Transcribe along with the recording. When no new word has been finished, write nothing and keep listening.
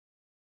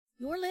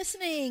You're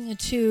listening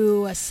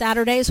to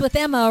Saturdays with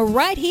Emma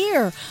right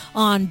here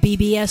on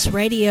BBS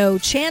Radio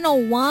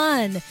Channel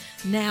 1.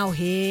 Now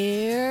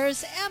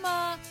here's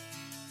Emma.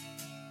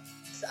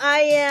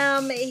 I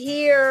am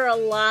here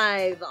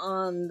live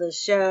on the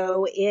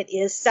show. It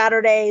is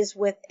Saturdays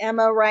with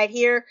Emma right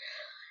here.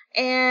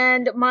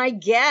 And my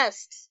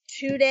guest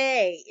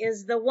today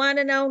is the one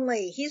and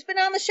only. He's been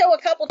on the show a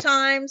couple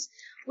times.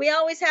 We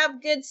always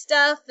have good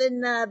stuff,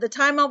 and the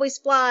time always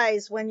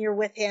flies when you're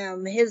with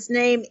him. His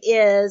name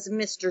is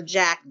Mr.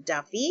 Jack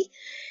Duffy,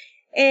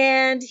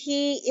 and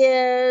he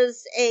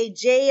is a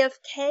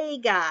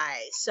JFK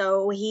guy.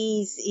 So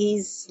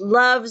he's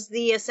loves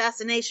the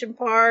assassination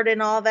part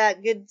and all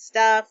that good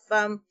stuff.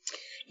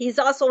 He's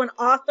also an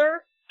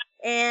author,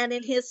 and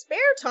in his spare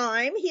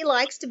time, he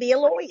likes to be a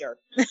lawyer.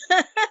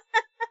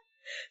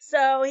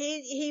 So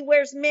he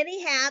wears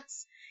many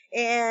hats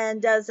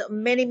and does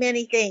many,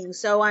 many things.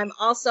 So I'm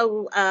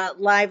also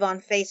live on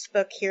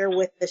Facebook here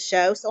with the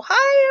show. So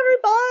hi,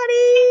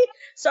 everybody.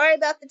 Sorry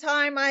about the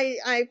time.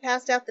 I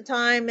passed out the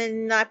time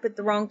and I put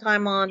the wrong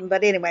time on.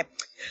 But anyway,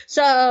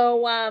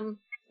 so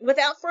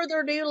without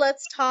further ado,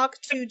 let's talk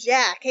to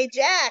Jack. Hey,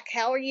 Jack,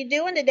 how are you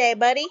doing today,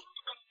 buddy?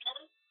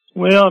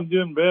 Well, I'm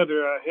doing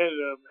better. I had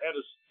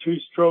 2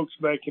 strokes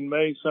back in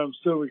May, so I'm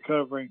still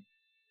recovering.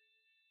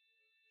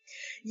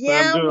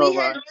 Yeah, I'm doing all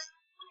right.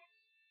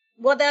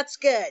 Well, that's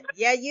good.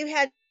 Yeah, you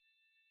had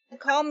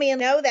called me and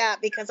know that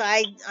because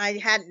I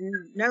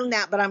hadn't known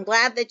that, but I'm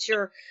glad that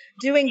you're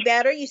doing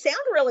better. You sound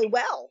really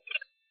well.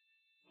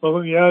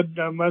 Well, yeah,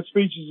 my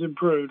speech has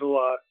improved a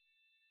lot.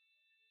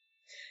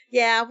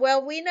 Yeah,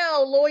 well, we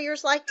know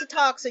lawyers like to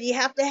talk, so you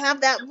have to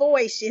have that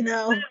voice, you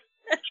know.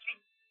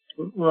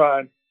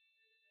 Right.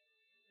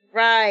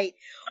 Right.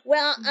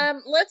 Well,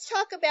 let's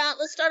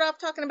start off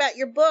talking about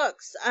your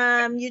books.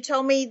 You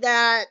told me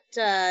that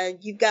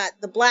you've got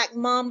the Black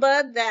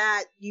Mamba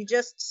that you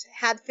just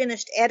had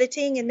finished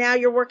editing, and now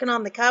you're working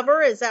on the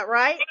cover. Is that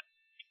right?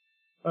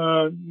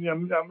 Yeah,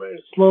 I'm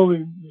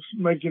slowly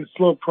making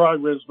slow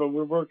progress, but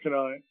we're working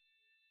on it.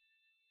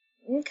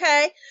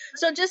 Okay.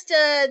 So just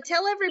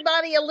tell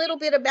everybody a little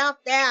bit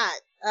about that.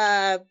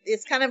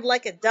 It's kind of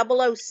like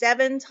a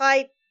 007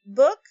 type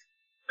book.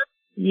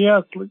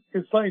 Yeah,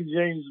 it's like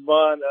James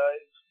Bond.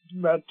 It's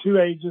about 2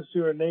 agents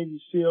who are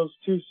Navy SEALs,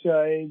 2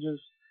 CIA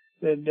agents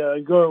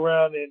that go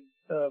around and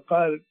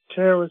fight a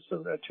terrorist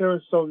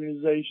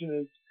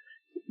organization.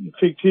 It's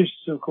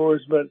fictitious, of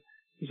course, but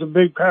it's a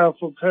big,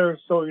 powerful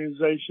terrorist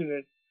organization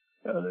that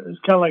it's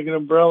kind of like an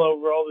umbrella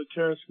over all the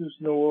terrorist groups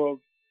in the world.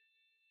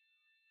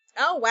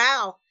 Oh,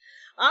 wow.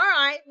 All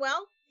right.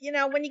 Well, you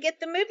know, when you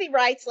get the movie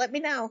rights, let me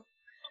know.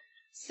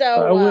 So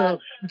I will.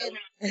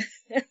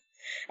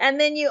 And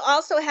then you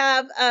also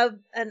have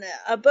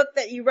a book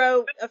that you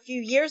wrote a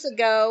few years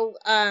ago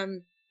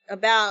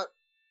about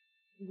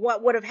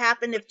what would have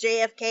happened if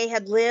JFK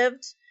had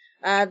lived,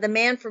 The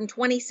Man from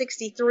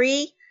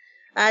 2063.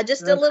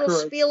 Just a little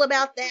correct. spiel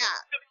about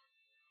that.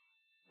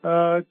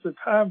 It's a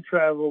time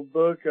travel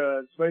book.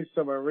 It's based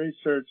on my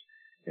research.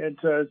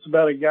 It's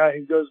about a guy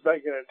who goes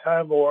back in a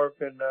time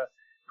warp and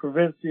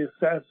prevents the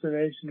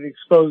assassination and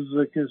exposes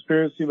the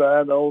conspiracy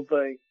behind the whole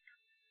thing.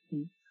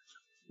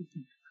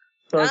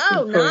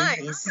 So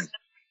nice.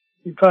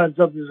 He finds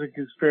something as a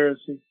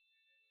conspiracy.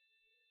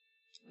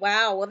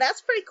 Wow. Well,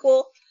 that's pretty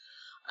cool.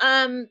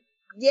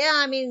 Yeah,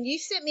 I mean, you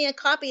sent me a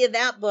copy of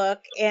that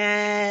book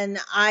and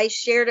I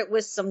shared it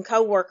with some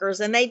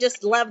coworkers and they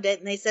just loved it.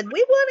 And they said,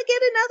 we want to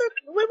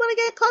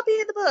get a copy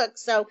of the book.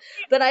 So,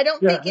 but I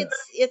don't think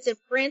it's in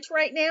print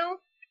right now.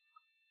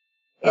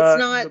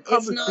 The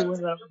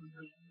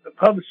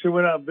publisher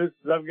went out of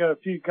business. I've got a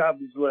few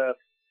copies left.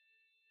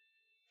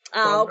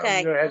 Oh,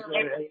 okay.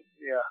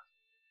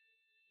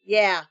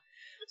 Yeah.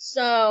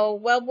 So,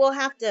 well, we'll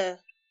have to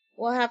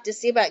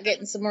see about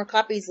getting some more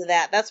copies of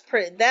that. That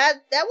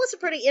was a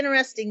pretty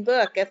interesting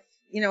book, if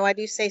you know, I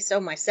do say so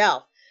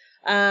myself.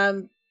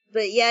 But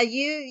yeah,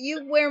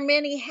 you wear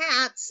many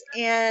hats,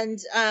 and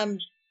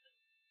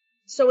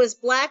so is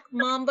Black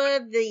Mamba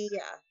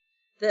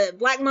the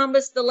Black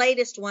Mamba's the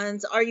latest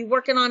ones. Are you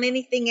working on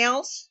anything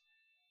else?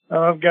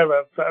 I've got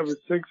about 5 or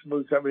 6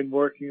 books I've been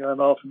working on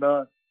off and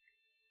on.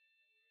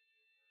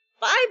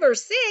 5 or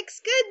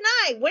 6? Good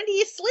night. When do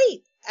you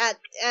sleep?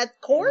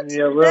 At court?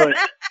 Yeah, really.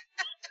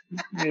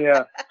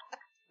 Yeah.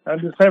 I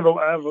have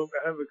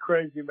a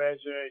crazy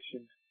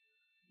imagination.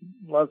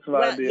 Lots of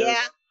ideas.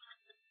 Yeah.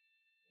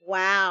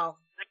 Wow.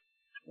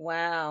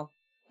 Well,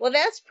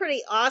 that's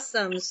pretty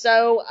awesome.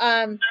 So,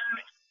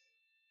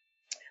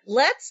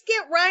 let's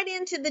get right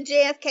into the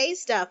JFK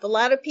stuff. A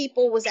lot of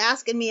people was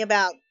asking me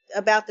about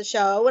the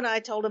show, and I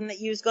told them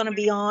that you was going to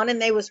be on,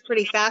 and they was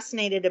pretty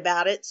fascinated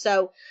about it.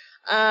 So,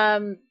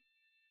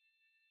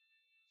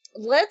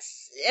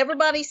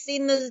 everybody's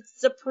seen the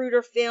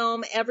Zapruder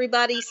film.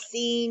 Everybody's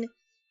seen,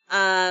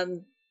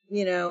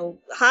 you know,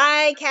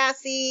 hi,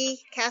 Cassie.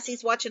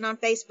 Cassie's watching on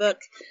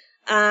Facebook.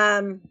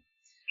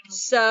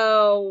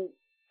 So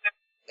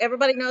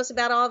everybody knows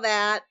about all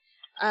that.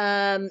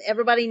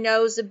 Everybody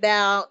knows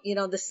about, you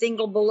know, the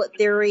single bullet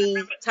theory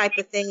type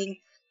of thing.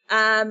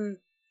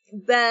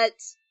 but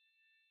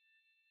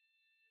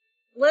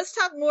let's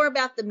talk more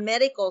about the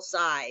medical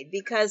side,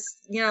 because,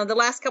 the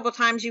last couple of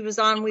times you was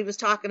on, we was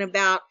talking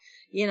about,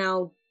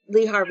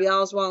 Lee Harvey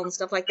Oswald and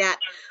stuff like that.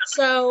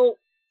 So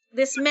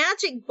this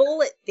magic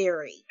bullet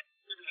theory,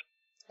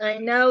 I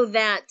know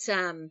that,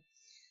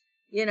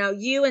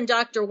 you and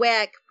Dr.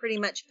 Weck pretty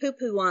much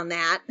poo-poo on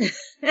that.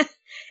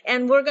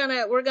 And we're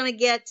gonna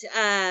get,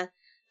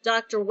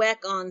 Dr.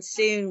 Weck on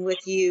soon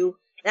with you.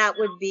 That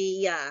would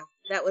be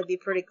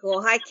pretty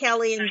cool. Hi,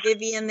 Kelly and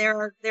Vivian.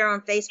 They're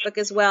on Facebook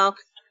as well.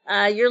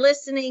 You're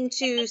listening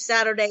to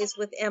Saturdays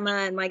with Emma,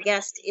 and my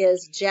guest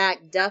is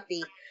Jack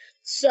Duffy.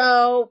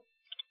 So,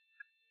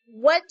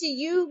 what do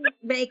you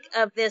make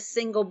of this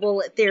single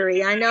bullet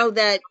theory? I know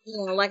that,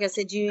 like I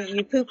said,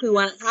 you poo-poo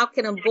on it. How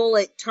can a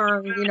bullet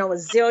turn, a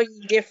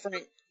zillion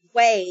different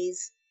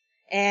ways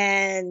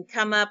and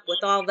come up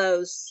with all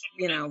those,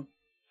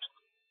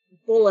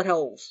 bullet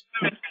holes?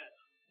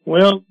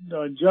 Well,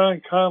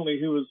 John Connally,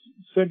 who was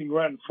sitting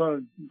right in front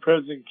of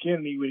President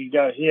Kennedy when he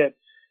got hit,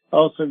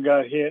 also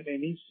got hit,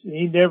 and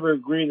he never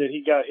agreed that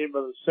he got hit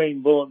by the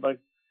same bullet, like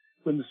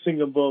with the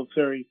single bullet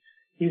theory.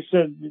 He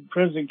said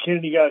President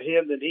Kennedy got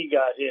hit, then he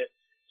got hit.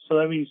 So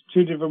that means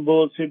two different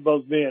bullets hit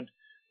both men,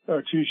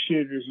 or two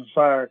shooters and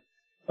fired.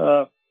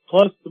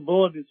 Plus the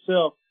bullet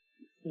itself,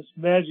 this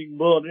magic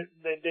bullet,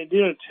 they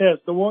did a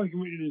test. The one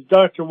community,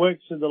 Dr. Weck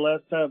said the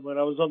last time when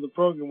I was on the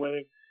program with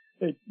him,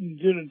 they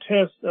did a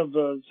test of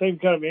the same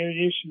kind of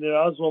ammunition that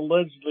Oswald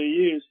allegedly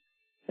used,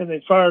 and they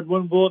fired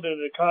one bullet into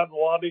the cotton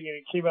wadding, and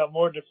it came out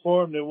more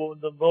deformed than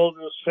what the bullet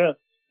was found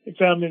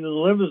in the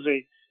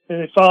limousine. And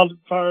they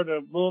fired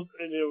a bullet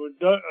into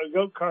a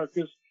goat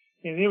carcass,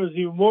 and it was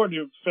even more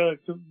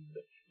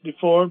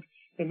deformed.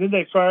 And then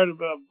they fired a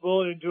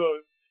bullet into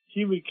a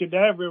human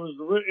cadaver. It was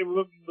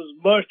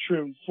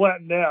mushroomed,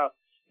 flattened out.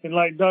 And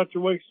like Dr.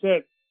 Wake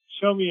said,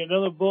 show me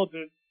another bullet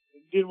that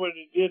did what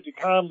it did to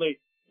Conley,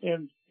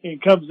 and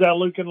it comes out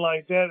looking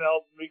like that, and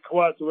I'll be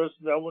quiet the rest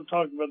of it. I won't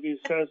talk about the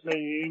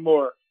assassination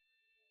anymore.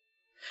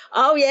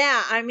 Oh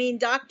yeah, I mean,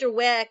 Dr.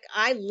 Weck,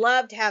 I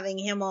loved having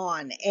him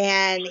on,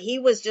 and he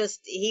was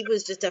just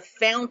a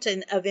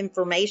fountain of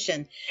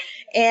information.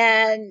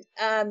 And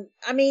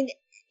I mean,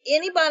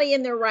 anybody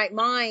in their right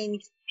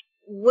mind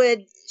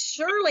would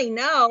surely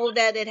know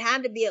that it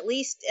had to be at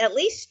least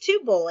two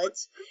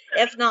bullets,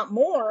 if not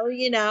more,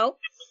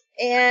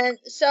 And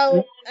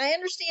so I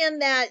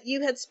understand that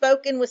you had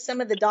spoken with some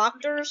of the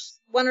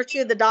doctors, one or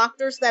two of the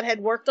doctors that had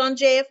worked on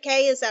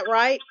JFK. Is that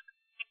right?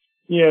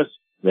 Yes.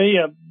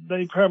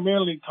 They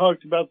primarily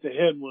talked about the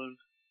head wound.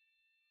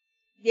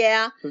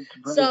 Yeah.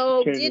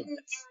 So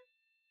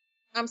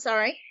I'm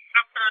sorry.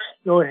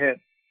 Go ahead.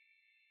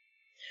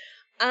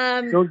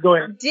 Go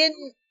ahead.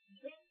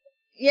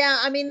 Yeah,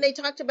 I mean, they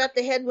talked about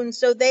the head wound.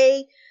 So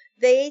they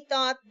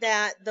thought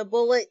that the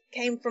bullet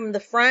came from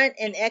the front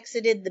and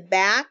exited the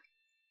back.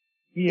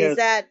 Yes.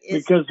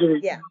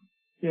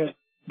 Yeah.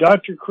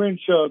 Dr.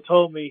 Crenshaw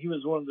told me, he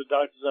was one of the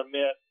doctors I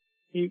met.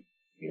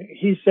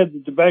 He said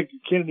that the back of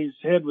Kennedy's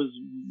head was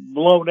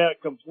blown out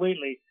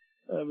completely.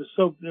 There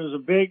was a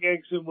big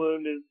exit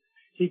wound, and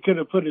he could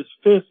have put his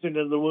fist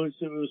into the wound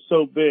since it was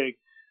so big.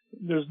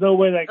 There's no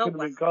way that could have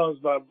been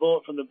caused by a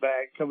bullet from the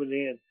back coming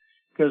in,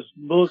 because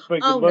bullets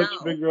make a much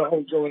bigger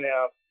hole going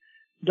out.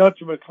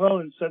 Dr.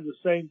 McClellan said the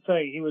same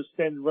thing. He was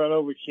standing right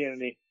over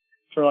Kennedy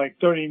for like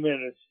 30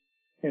 minutes,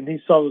 and he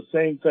saw the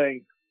same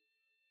thing.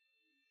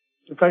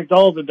 In fact,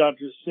 all the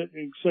doctors,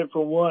 except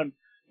for one,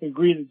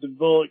 agree that the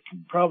bullet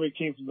probably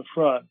came from the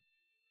front.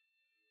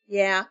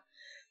 Yeah.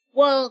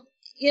 Well,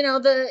 in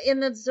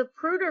the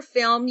Zapruder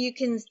film, you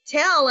can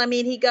tell, I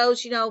mean, he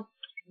goes,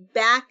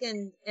 back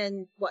and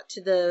what,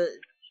 to the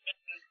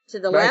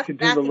left?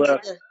 Back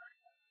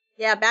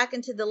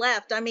into the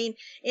left. I mean,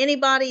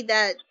 anybody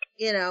that,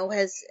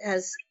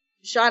 has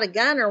shot a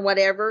gun or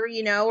whatever,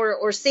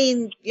 or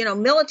seen,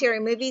 military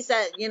movies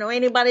that,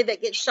 anybody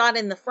that gets shot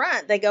in the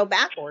front, they go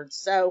backwards.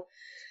 So,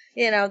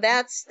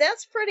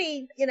 that's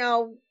pretty,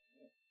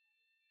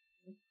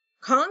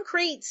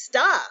 concrete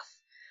stuff.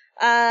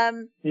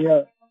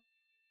 Yeah.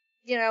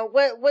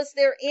 What was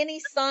there any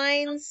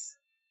signs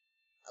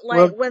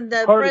when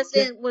the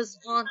president was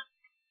on?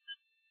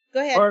 Go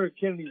ahead. Part of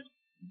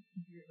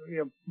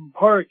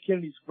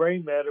Kennedy's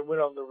brain matter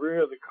went on the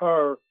rear of the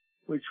car,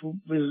 which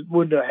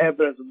wouldn't have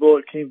happened if the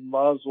bullet came from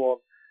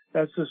Oswald.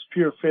 That's just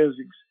pure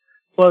physics.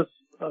 Plus,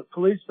 a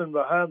policeman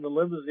behind the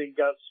limousine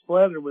got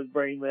splattered with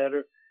brain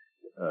matter.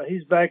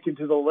 He's back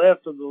into the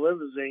left of the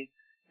limousine.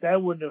 He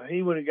wouldn't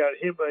have got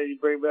hit by any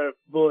brain matter if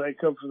the bullet had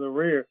come from the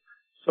rear.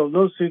 So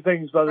those two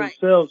things by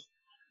themselves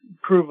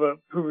prove a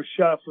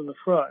shot from the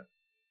front.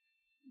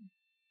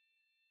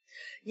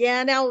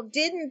 Yeah. Now,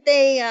 didn't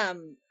they?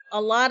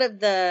 A lot of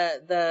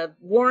the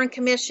Warren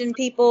Commission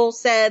people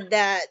said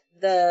that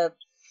the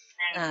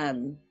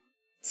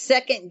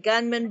second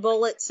gunman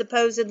bullet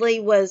supposedly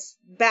was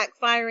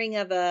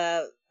backfiring of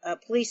a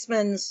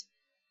policeman's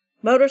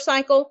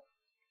motorcycle.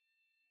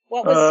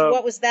 What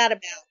was that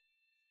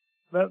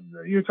about?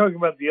 You're talking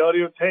about the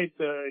audio tape,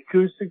 the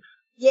acoustics?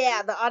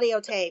 Yeah, the audio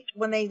tape,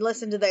 when they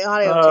listened to the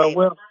audio tape.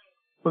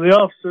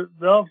 Well,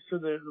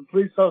 the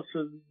police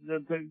officer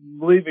that they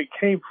believe it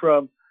came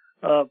from,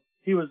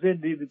 he was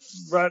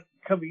right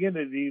coming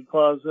into the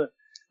plaza.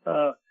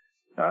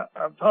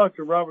 I've talked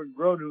to Robert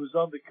Grote, who was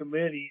on the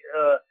committee.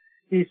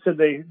 He said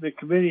the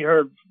committee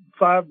heard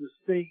 5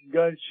 distinct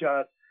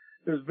gunshots.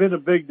 There's been a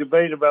big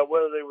debate about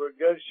whether they were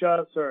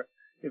gunshots or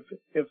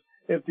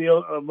if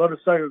the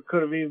motorcycle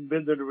could have even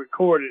been there to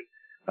record it.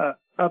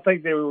 I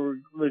think they were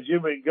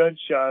legitimate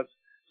gunshots.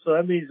 So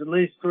that means at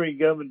least 3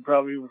 gunmen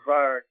probably were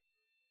fired.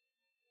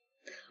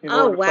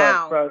 Oh,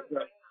 wow.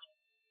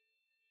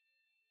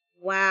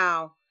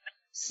 Wow.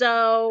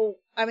 So,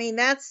 I mean,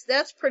 that's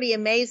pretty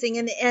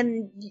amazing.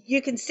 And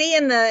you can see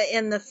in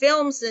the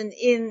films and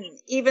in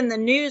even the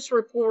news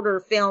reporter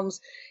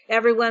films,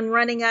 everyone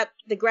running up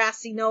the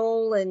grassy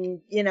knoll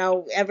and,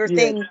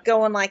 everything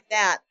going like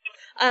that.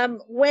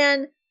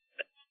 When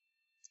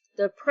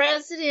the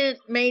president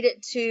made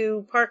it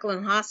to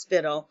Parkland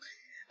Hospital,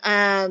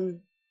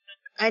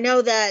 I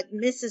know that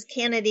Mrs.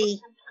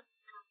 Kennedy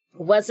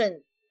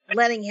wasn't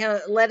letting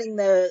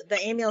the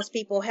ambulance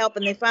people help,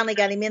 and they finally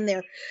got him in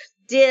there.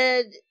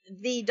 Did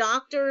the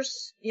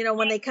doctors,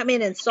 when they come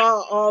in and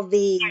saw all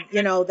the,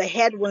 the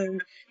head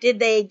wound, did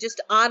they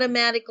just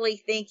automatically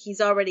think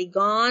he's already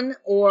gone,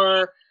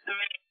 or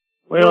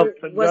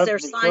was there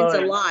signs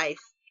of life?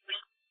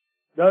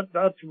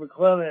 Dr.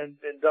 McClellan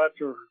and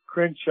Dr.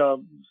 Crenshaw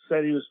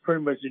said he was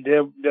pretty much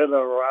dead on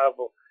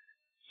arrival.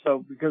 So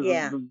because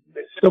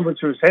so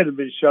much of his head had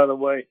been shot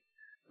away,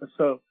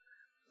 so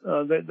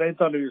they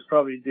thought he was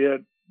probably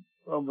dead,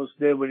 almost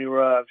dead when he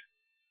arrived.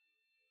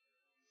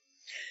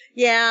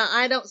 Yeah,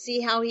 I don't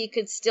see how he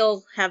could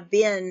still have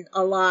been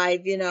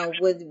alive,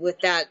 with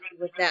that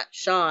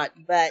shot.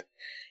 But,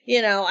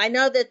 I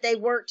know that they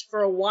worked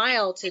for a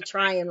while to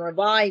try and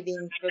revive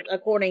him,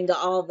 according to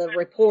all the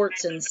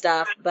reports and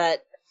stuff.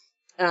 But,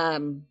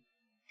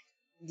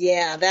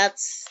 yeah,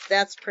 that's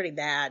pretty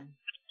bad.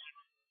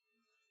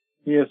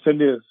 Yes,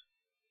 it is.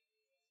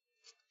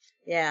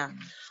 Yeah.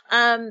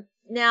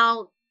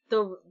 Now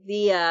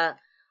the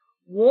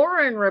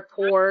Warren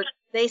report,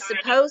 they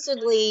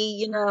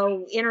supposedly,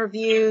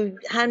 interviewed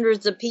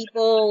hundreds of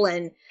people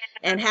and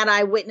had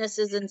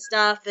eyewitnesses and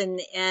stuff.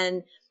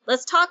 And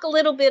let's talk a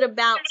little bit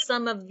about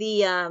some of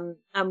the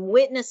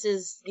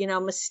witnesses,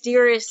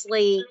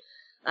 mysteriously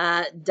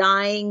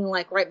dying,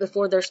 like right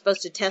before they're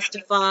supposed to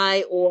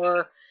testify,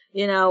 or,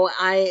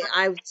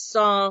 I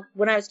saw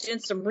when I was doing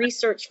some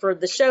research for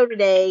the show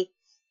today,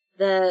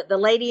 the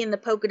lady in the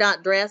polka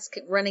dot dress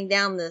running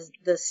down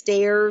the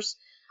stairs.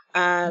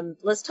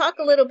 Let's talk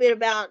a little bit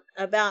about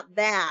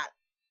that.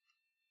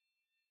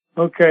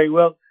 Okay,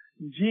 well,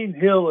 Jean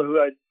Hill, who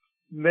I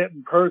met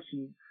in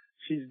person,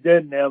 she's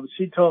dead now, but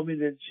she told me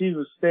that she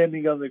was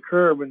standing on the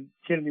curb when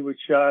Kennedy was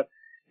shot,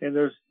 and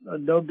there's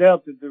no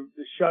doubt that the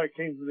shot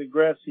came from the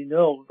grassy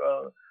knoll,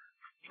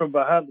 from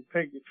behind the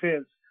picket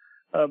fence.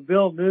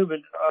 Bill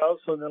Newman, I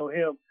also know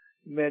him,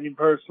 met him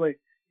personally.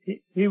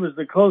 He was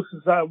the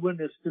closest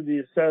eyewitness to the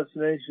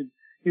assassination.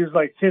 He was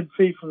like 10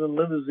 feet from the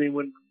limousine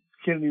when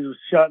Kennedy was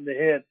shot in the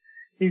head.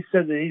 He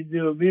said that he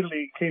knew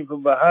immediately it came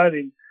from behind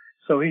him,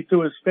 so he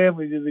threw his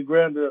family to the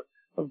ground to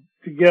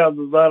get out of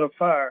the line of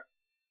fire.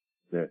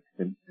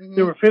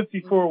 There were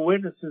 54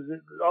 witnesses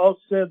that all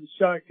said the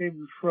shot came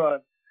in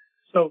front.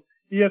 So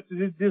you have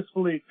to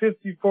disbelieve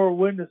 54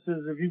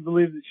 witnesses if you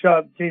believe the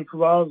shot came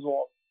from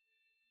Oswald.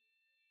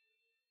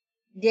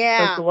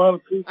 Yeah. That's a lot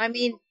of people. I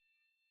mean,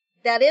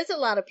 that is a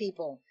lot of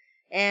people.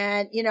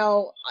 And,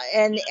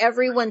 and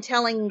everyone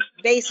telling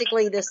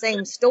basically the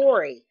same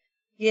story,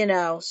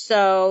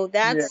 so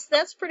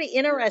that's pretty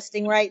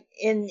interesting, right?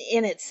 In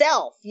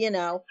itself,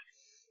 Yes.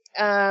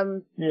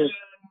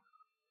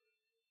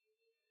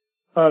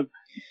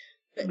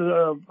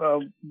 The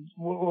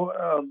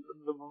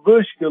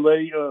Babushka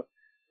lady,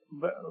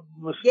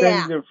 was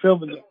standing there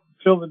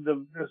filming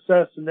the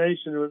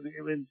assassination.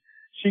 I mean,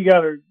 she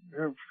got her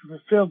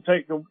film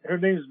taken. Her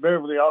name is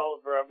Beverly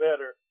Oliver. I met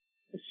her.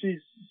 She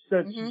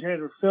said she had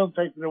her film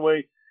taken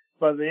away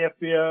by the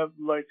FBI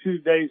like 2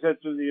 days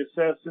after the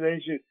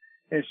assassination,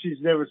 and she's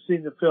never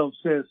seen the film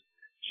since.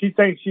 She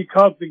thinks she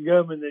caught the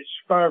gunman that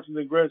fired from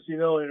the grassy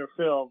knoll in her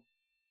film.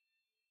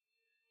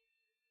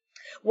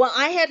 Well,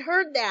 I had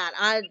heard that.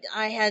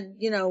 I had,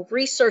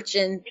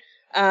 researching,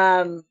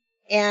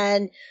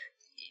 and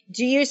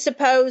do you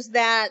suppose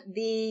that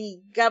the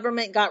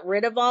government got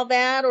rid of all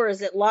that, or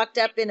is it locked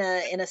up in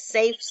a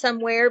safe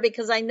somewhere?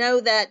 Because I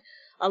know that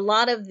a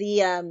lot of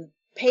the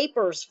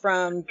papers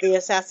from the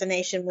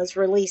assassination was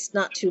released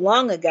not too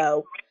long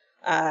ago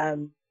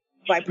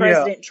by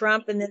President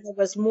Trump, and then there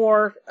was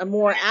more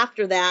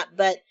after that.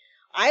 But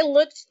I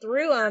looked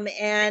through them,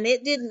 and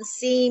it didn't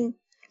seem,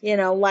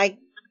 like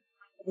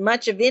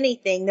much of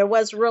anything. There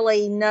was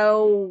really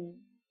no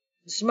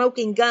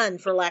smoking gun,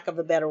 for lack of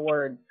a better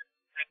word.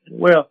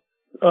 Well,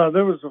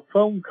 there was a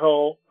phone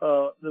call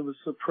that was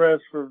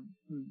suppressed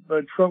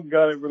but Trump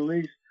got it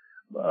released.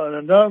 An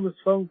anonymous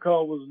phone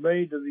call was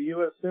made to the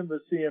U.S.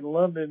 Embassy in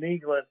London,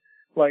 England,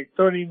 like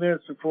 30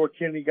 minutes before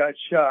Kennedy got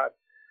shot.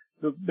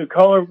 The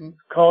caller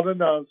called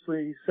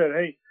anonymously. He said,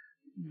 "Hey,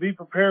 be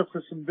prepared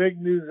for some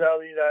big news out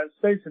of the United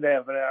States in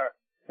half an hour.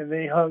 And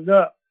then he hung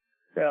up.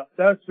 Now,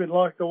 that's been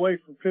locked away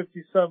for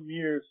 50-something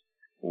years.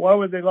 Why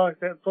would they lock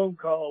that phone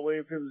call away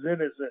if it was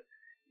innocent?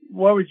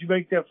 Why would you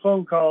make that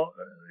phone call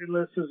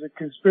unless there's a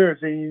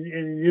conspiracy and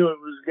you knew it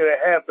was going to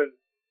happen?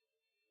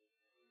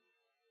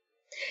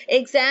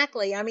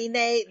 Exactly. I mean,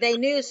 they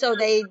knew, so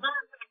they,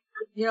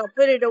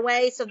 put it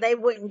away so they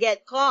wouldn't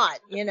get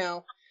caught, and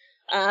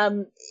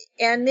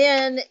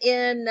then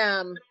in,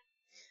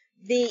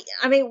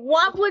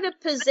 what would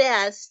have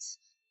possessed,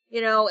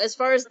 as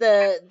far as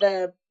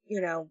the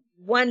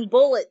one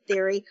bullet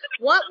theory,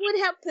 what would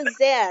have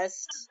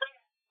possessed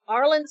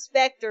Arlen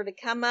Specter to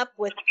come up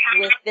with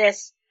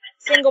this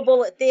single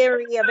bullet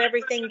theory of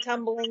everything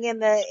tumbling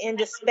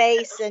into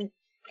space?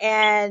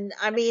 And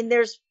I mean,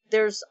 there's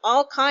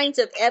all kinds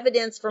of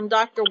evidence from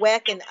Dr.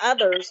 Weck and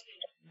others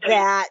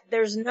that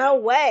there's no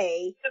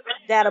way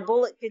that a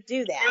bullet could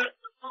do that.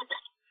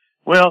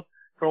 Well,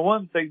 for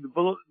one thing, the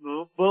bullet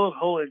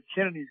hole in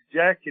Kennedy's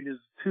jacket is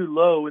too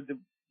low to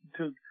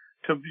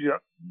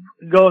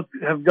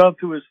have gone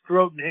through his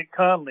throat and hit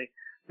Connally.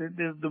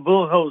 The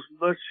bullet hole is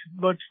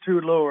much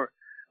too lower.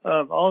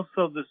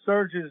 Also, the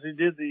surgeons who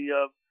did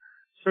the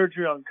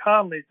surgery on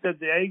Connally said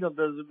the angle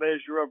doesn't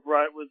measure up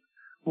right with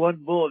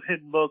one bullet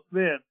hitting both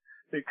men.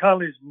 That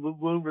Connally's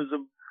wound was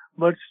a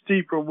much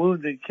steeper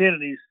wound than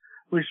Kennedy's,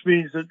 which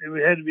means that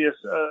it had to be a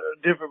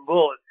different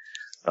bullet.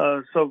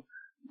 So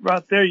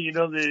right there,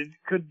 that it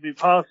couldn't be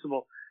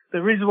possible.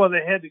 The reason why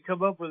they had to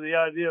come up with the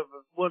idea of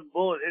one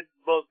bullet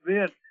hitting both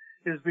men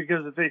is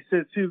because if they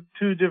said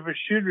two different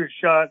shooters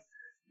shot,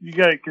 you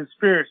got a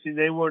conspiracy.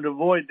 They wanted to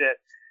avoid that.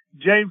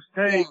 James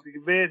Tate, the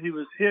man he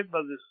was hit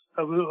by this,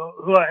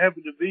 who I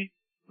happened to meet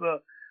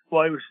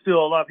while he was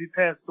still alive. He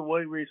passed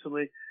away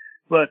recently,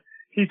 but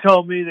he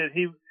told me that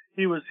he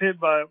was hit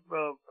by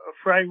a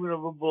fragment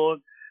of a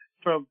bullet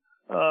from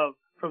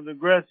the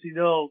grassy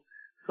knoll.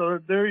 So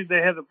there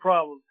they had a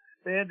problem.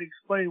 They had to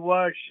explain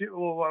why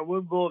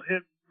one bullet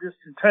hit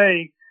Mr.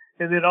 Tate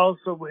and then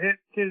also hit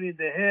Kennedy in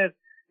the head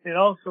and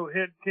also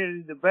hit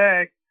Kennedy in the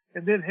back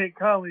and then hit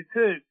Connally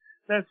too.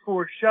 That's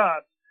 4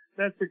 shots.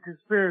 That's a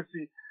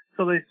conspiracy.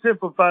 So they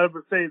simplified it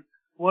by saying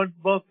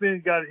both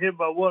men got hit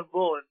by one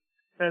bullet.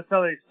 That's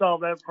how they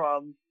solved that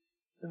problem.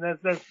 And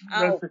that's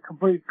a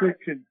complete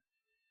fiction.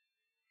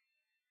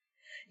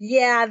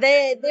 Yeah,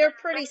 they're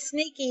pretty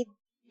sneaky,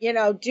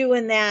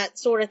 doing that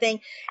sort of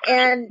thing.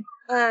 And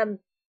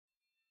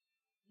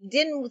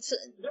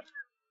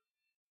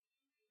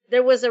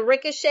there was a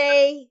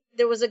ricochet.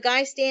 There was a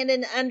guy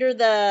standing under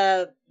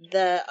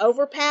the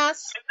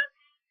overpass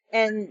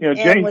and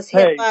was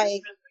hit by.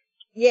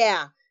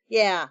 Yeah.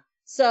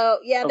 So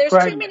there's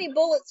too many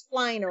bullets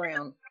flying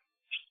around.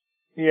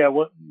 Yeah,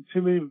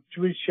 too many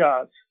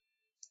shots.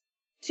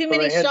 Too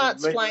many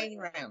shots flying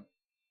around.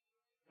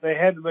 They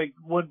had to make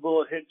one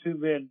bullet hit 2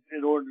 men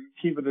in order to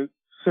keep it a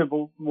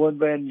simple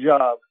one-man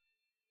job.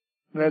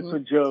 And that's a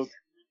joke.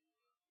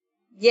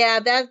 Yeah,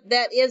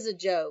 that is a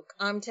joke.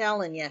 I'm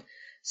telling you.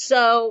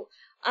 So,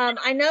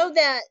 I know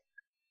that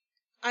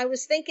I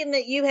was thinking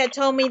that you had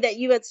told me that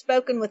you had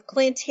spoken with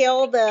Clint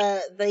Hill,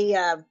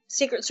 the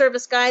Secret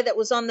Service guy that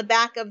was on the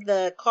back of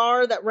the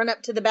car, that run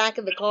up to the back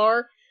of the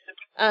car.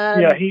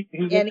 Go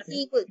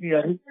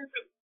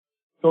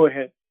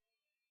ahead.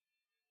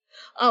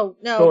 Oh,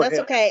 no, that's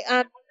okay.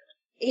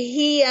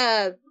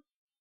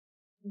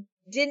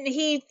 Didn't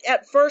he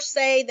at first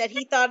say that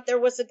he thought there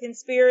was a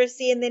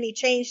conspiracy and then he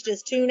changed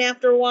his tune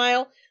after a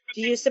while?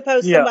 Do you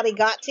suppose somebody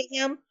got to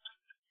him?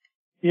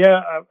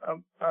 Yeah,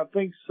 I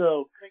think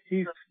so.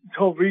 He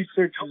told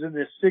researchers in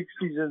the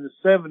 60s and the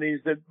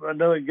 70s that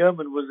another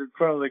gunman was in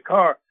front of the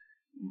car.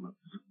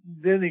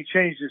 Then he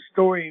changed his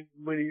story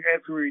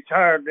after he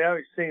retired. Now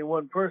he's saying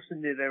one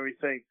person did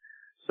everything.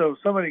 So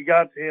somebody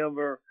got to him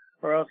or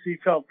else he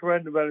felt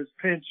threatened about his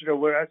pension or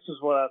whatever. That's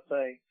just what I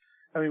think.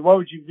 I mean, why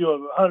would you do a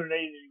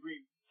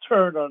 180-degree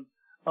turn on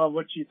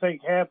what you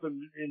think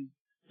happened in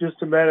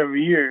just a matter of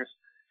years?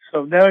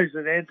 So now he's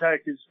an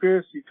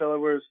anti-conspiracy fellow,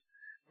 whereas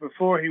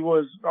before he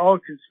was all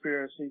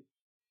conspiracy.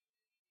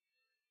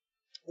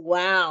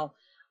 Wow.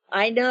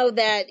 I know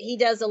that he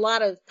does a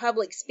lot of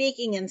public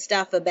speaking and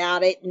stuff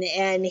about it.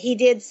 And he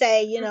did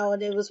say,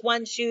 there was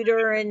one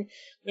shooter and,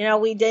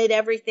 we did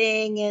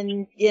everything.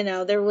 And,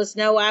 there was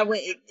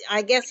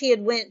I guess he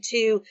had went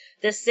to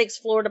the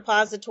 6th floor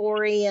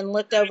depository and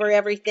looked over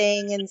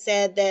everything and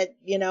said that,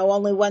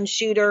 only one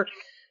shooter,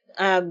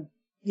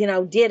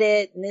 did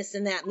it and this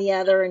and that and the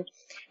other.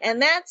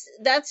 And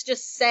that's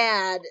just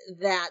sad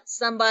that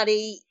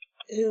somebody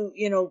who,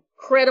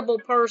 credible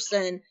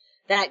person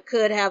that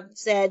could have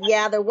said,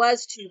 yeah, there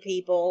was 2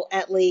 people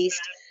at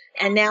least,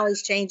 and now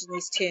he's changing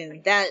his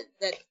tune.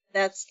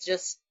 That's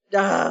just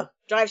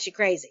drives you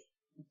crazy.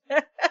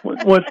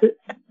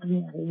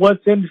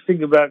 What's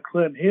interesting about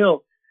Clint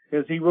Hill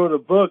is he wrote a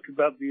book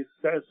about the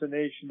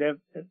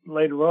assassination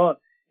later on,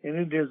 and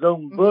in his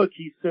own book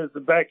he says the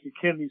back of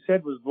Kennedy's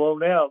head was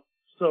blown out.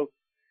 So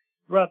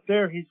right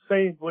there he's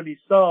saying what he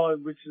saw,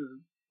 which is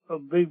a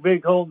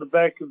big hole in the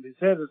back of his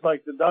head. It's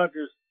like the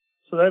doctors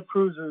So that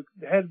proves it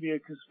had to be a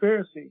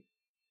conspiracy.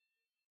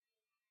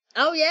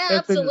 Oh yeah,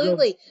 That's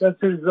absolutely.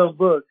 That's in his own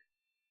book.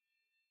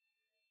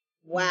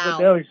 Wow.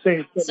 But now he's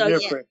saying something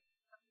different.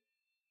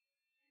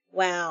 Yeah.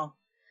 Wow.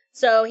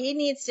 So he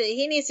needs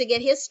to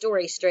get his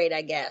story straight,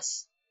 I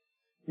guess.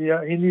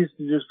 Yeah, he needs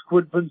to just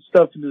quit putting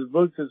stuff in his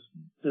book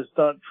that's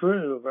not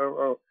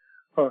true,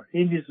 or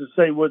he needs to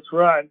say what's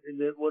right, and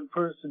that one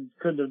person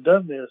couldn't have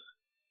done this.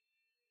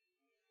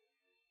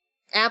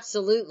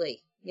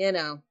 Absolutely. You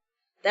know,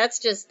 that's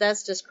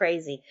just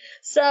crazy.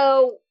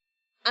 So,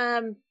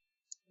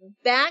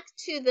 back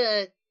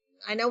to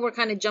I know we're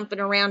kind of jumping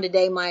around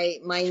today.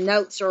 My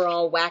notes are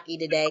all wacky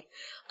today.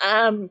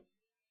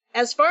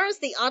 As far as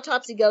the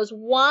autopsy goes,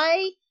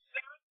 why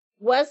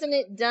wasn't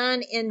it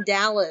done in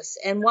Dallas?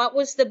 And what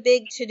was the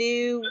big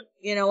to-do,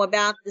 you know,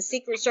 about the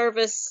Secret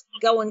Service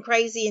going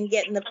crazy and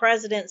getting the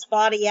president's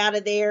body out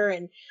of there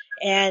and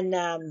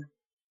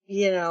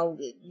you know,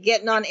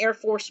 getting on Air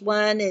Force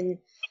One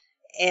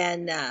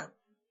and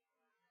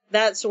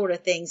that sort of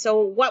thing.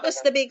 So what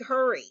was the big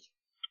hurry?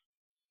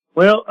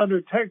 Well,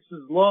 under Texas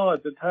law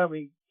at the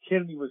time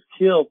Kennedy was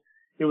killed,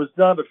 it was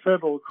not a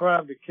federal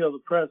crime to kill the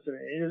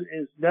president. It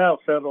is now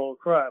a federal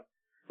crime.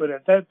 But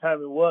at that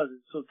time it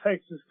wasn't. So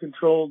Texas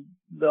controlled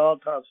the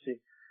autopsy.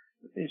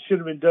 It should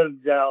have been done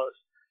in Dallas.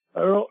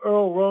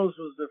 Earl Rose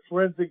was the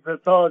forensic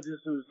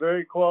pathologist who was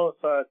very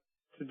qualified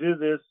to do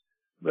this.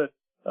 But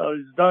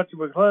as Dr.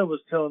 McClellan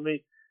was telling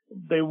me,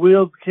 they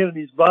wheeled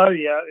Kennedy's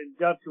body out, and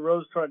Dr.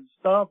 Rose tried to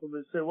stop him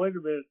and said, "Wait a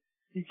minute,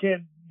 you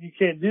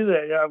can't do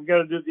that. I've got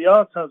to do the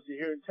autopsy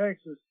here in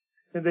Texas."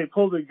 And they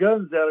pulled their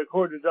guns out,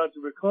 according to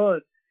Dr.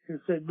 McClellan, and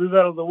said, "Move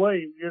out of the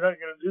way. You're not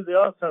going to do the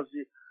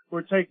autopsy.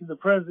 We're taking the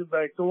president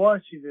back to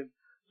Washington."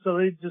 So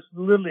they just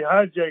literally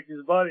hijacked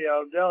his body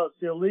out of Dallas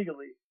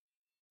illegally.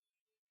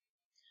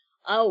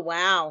 Oh,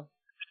 wow.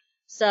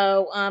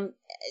 So,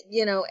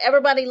 you know,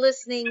 everybody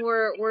listening,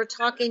 we're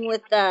talking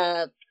with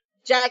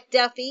Jack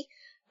Duffy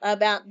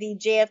about the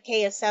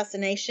JFK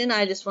assassination.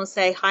 I just want to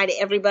say hi to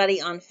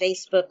everybody on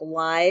Facebook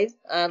Live.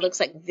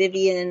 Looks like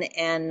Vivian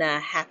and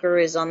Hacker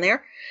is on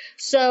there.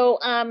 So,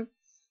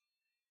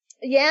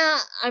 yeah,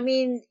 I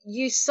mean,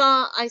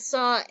 I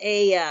saw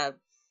a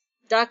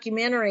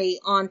documentary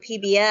on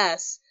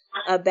PBS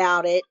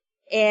about it.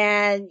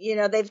 And, you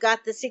know, they've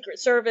got the Secret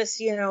Service,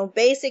 you know,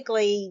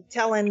 basically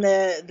telling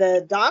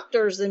the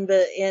doctors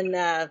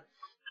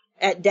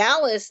at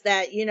Dallas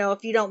that, you know,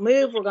 if you don't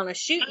move, we're going to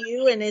shoot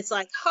you. And it's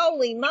like,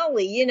 holy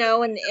moly, you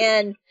know,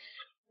 and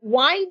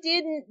why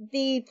didn't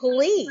the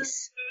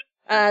police,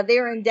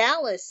 there in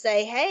Dallas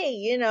say, hey,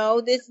 you know,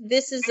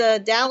 this is a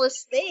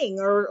Dallas thing,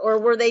 or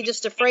were they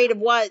just afraid of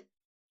what,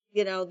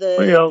 you know,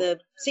 the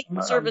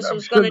Secret Service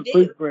was going to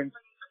do?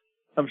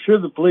 I'm sure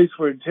the police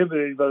were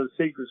intimidated by the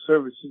Secret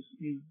Service.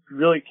 You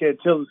really can't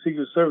tell the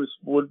Secret Service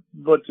what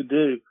to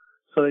do.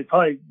 So they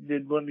probably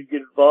didn't want to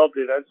get involved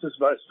in it. That's just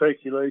my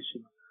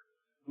speculation.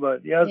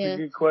 But yeah, that's a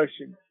good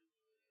question.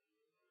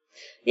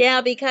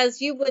 Yeah,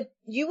 because you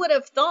would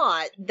have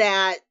thought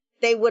that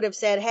they would have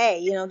said, hey,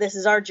 you know, this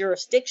is our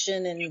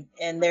jurisdiction,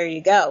 and there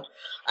you go.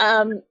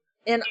 And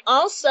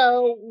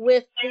also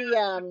with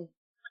the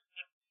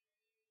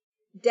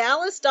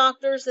Dallas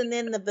doctors and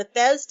then the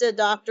Bethesda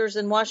doctors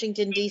in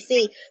Washington,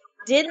 D.C.,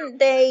 didn't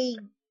they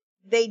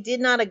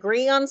did not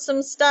agree on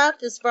some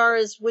stuff as far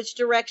as which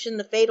direction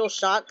the fatal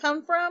shot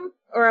come from?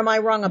 Or am I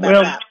wrong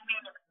about that?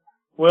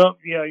 Well,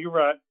 yeah, you're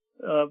right.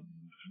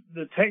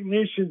 The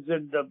technicians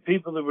and the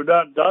people that were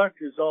not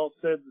doctors all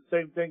said the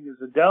same thing as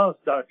the Dallas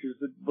doctors,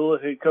 that the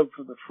bullet had come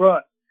from the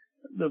front.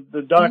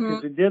 The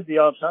doctors who did the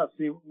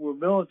autopsy were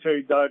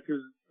military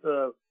doctors,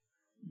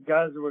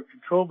 guys that were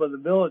controlled by the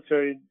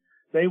military.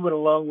 They went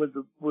along with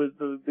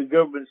the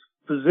government's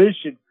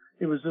position.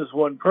 It was just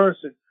one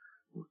person.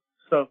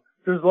 So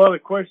there's a lot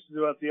of questions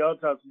about the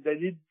autopsy. They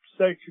did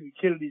section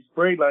Kennedy's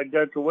brain, like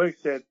Dr. Wake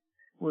said.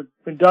 When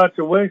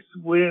Dr. Wake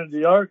went into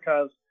the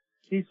archives,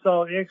 he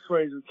saw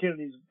X-rays of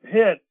Kennedy's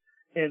head,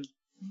 and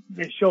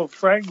they showed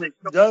fragments,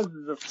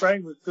 dozens of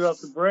fragments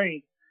throughout the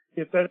brain.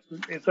 If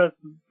that's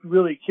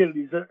really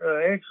Kennedy's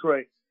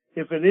X-ray,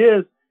 if it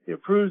is,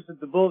 it proves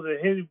that the bullet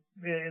that hit him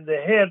in the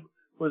head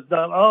was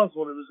not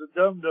Oswald. It was a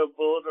dum-dum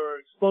bullet or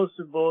an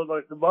explosive bullet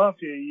like the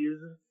mafia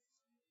uses.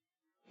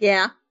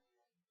 Yeah.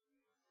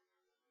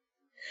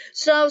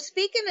 So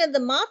speaking of the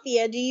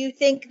mafia, do you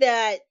think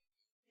that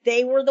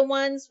they were the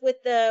ones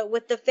with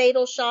the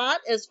fatal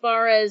shot, as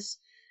far as,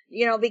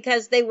 you know,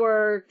 because they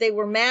were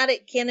mad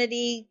at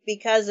Kennedy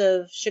because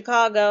of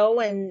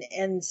Chicago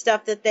and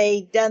stuff that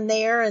they done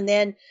there, and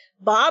then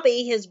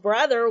Bobby, his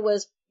brother,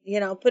 was, you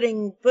know,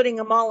 putting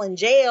them all in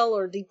jail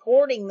or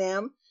deporting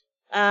them.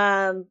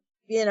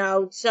 You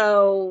know,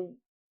 so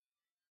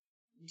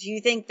do you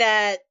think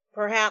that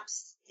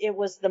perhaps it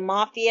was the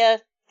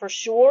mafia for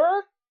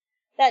sure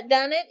that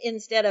done it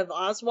instead of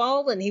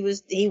Oswald, and he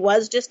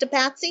was just a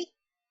patsy?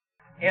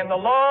 In the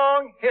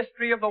long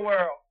history of the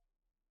world,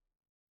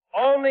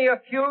 only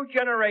a few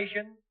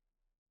generations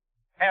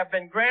have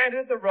been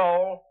granted the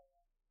role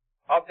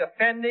of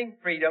defending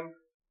freedom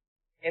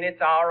in its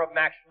hour of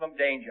maximum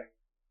danger.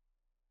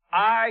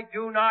 I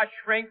do not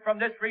shrink from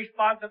this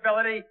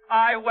responsibility.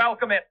 I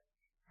welcome it.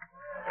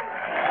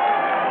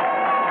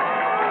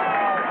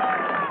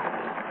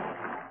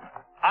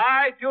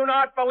 I do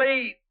not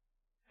believe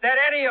that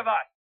any of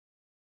us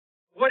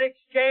would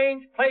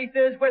exchange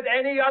places with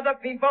any other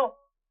people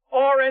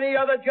or any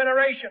other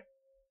generation.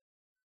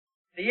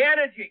 The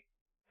energy,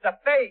 the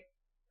faith,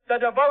 the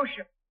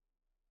devotion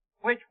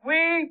which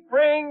we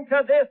bring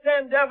to this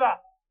endeavor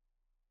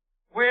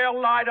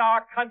will light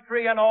our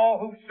country and all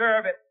who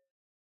serve it.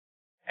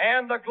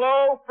 And the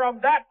glow from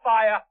that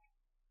fire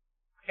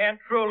can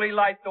truly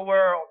light the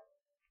world.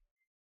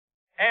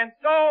 And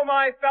so,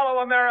 my fellow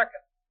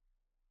Americans,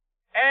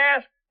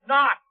 ask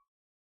not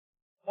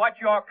what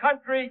your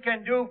country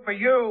can do for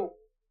you.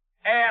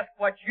 Ask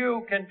what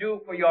you can do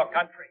for your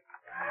country.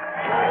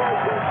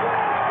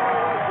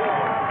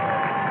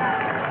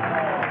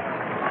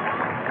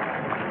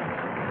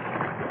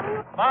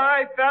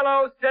 My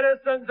fellow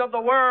citizens of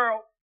the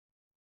world,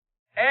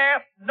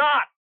 ask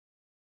not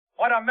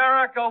what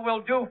America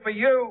will do for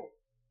you,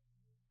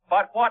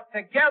 but what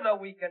together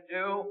we can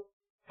do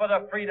for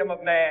the freedom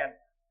of man.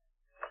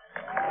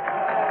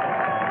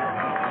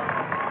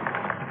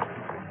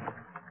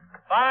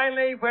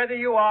 Finally, whether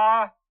you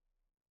are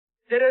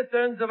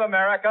citizens of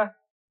America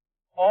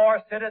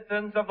or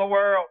citizens of the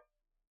world,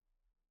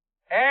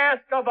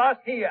 ask of us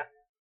here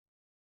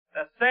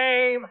the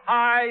same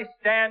high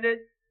standard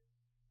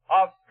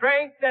of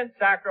strength and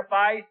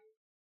sacrifice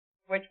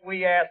which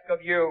we ask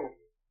of you.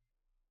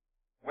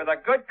 With a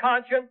good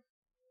conscience,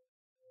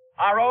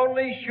 our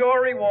only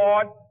sure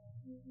reward,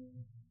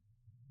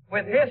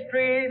 with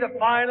history the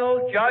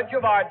final judge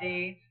of our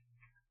deeds,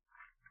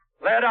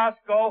 let us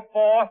go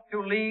forth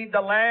to lead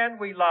the land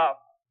we love,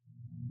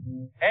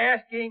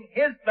 asking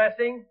His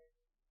blessing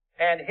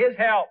and His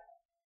help,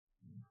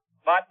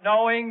 but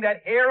knowing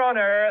that here on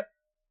earth,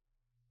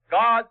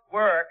 God's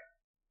work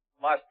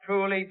must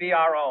truly be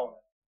our own.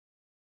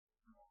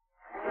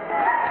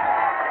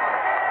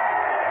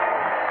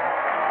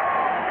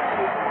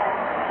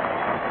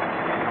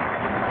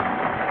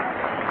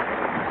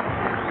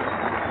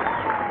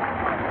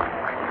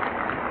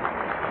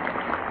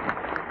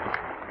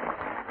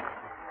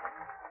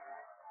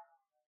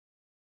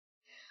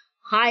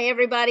 Hi,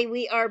 everybody.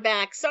 We are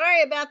back.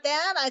 Sorry about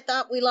that. I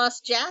thought we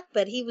lost Jack,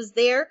 but he was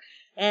there,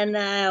 and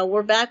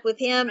we're back with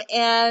him.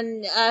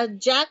 And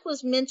Jack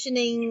was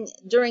mentioning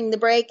during the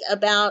break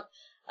about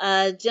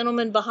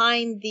gentleman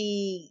behind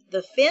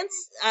the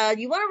fence.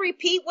 You want to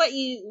repeat what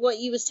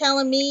you was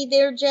telling me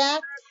there,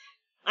 Jack?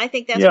 I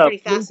think that's pretty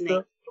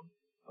fascinating.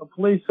 A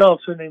police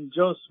officer named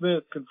Joe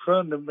Smith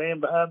confronted a man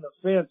behind the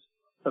fence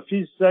a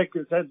few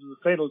seconds after the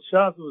fatal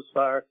shot was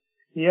fired.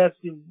 He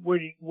asked him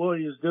what he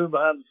was doing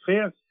behind the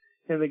fence,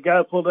 and the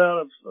guy pulled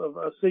out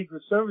a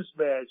Secret Service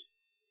badge.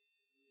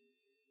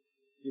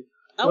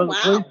 Oh, wow.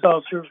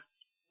 The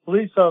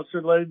police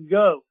officer let him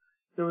go.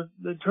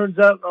 It turns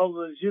out all the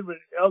legitimate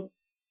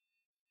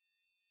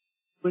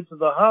went to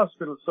the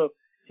hospital, so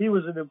he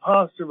was an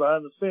imposter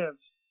behind the fence.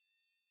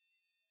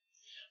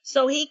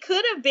 So he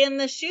could have been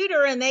the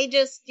shooter, and they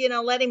just,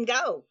 let him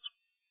go.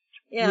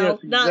 Yes,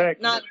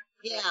 exactly.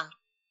 Yeah.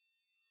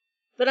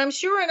 But I'm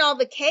sure in all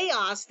the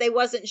chaos, they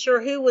wasn't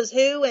sure who was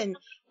who and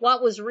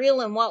what was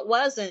real and what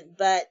wasn't.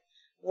 But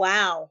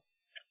wow.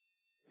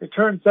 It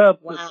turns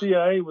out the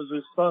CIA was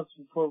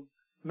responsible for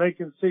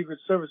making Secret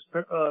Service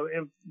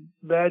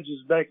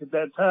badges back at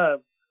that time.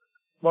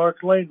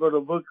 Mark Lane wrote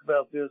a book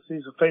about this.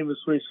 He's a famous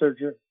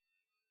researcher.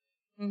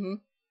 Mm-hmm.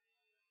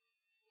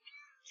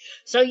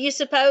 So you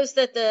suppose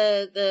that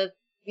the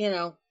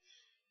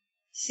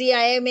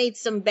CIA made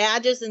some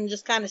badges and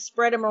just kind of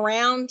spread them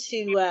around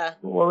to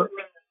Well,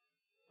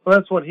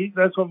 that's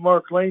what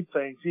Mark Lane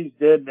thinks. He's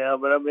dead now,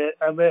 but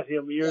I met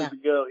him years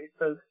ago. He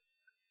says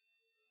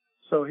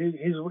so. He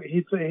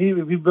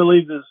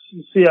believed the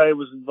CIA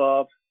was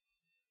involved.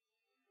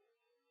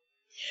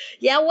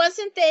 Yeah,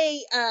 wasn't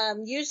they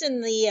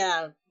using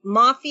the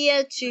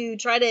mafia to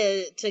try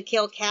to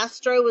kill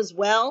Castro as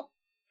well?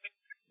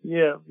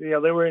 Yeah,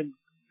 they were in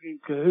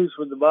cahoots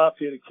with the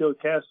mafia to kill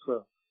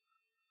Castro.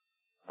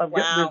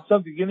 There's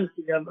something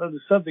interesting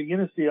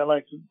I'd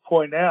like to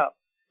point out.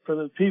 For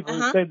the people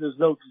who say there's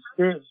no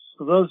conspiracy,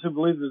 for those who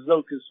believe there's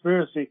no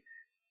conspiracy,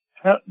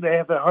 they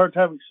have a hard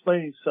time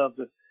explaining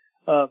something.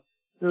 There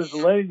was a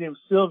lady named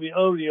Sylvia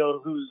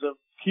Odio who's a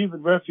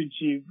Cuban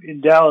refugee in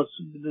Dallas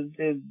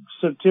in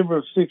September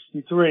of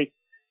 '63.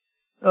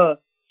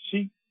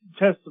 She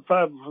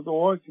testified before the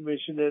Warren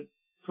Commission that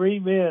 3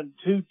 men,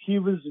 2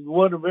 Cubans and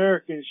 1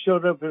 American,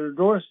 showed up at her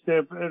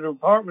doorstep at her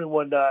apartment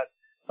one night.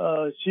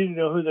 She didn't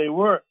know who they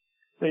were.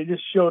 They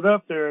just showed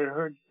up there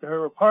at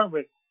her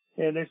apartment.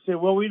 And they said,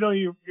 well, we know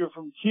you're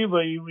from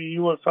Cuba.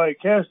 You want to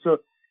fight Castro.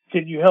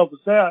 Can you help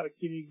us out?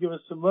 Can you give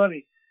us some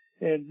money?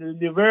 And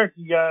the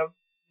American guy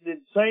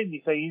didn't say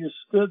anything. He just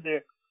stood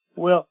there.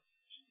 Well,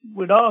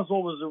 when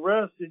Oswald was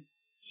arrested,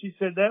 she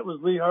said that was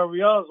Lee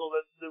Harvey Oswald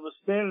that was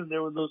standing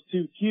there with those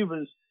 2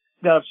 Cubans.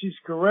 Now, if she's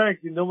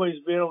correct, and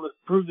nobody's been able to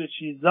prove that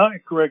she's not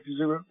correct,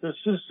 because her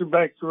sister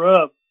backed her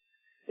up.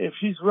 If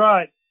she's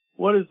right,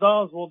 what is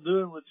Oswald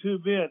doing with two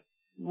men?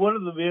 One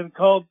of the men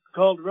called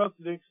her up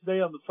the next day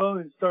on the phone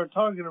and started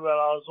talking about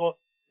Oswald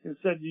and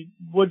said,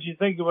 what did you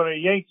think about our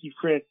Yankee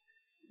friend?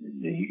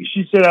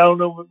 She said, I don't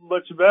know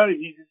much about him.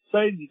 He didn't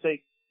say anything.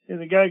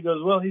 And the guy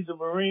goes, well, he's a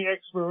Marine,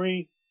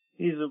 ex-Marine.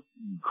 He's a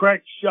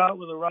crack shot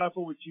with a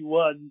rifle, which he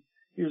wasn't.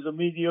 He was a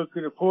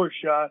mediocre to poor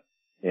shot.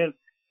 And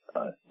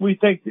we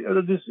think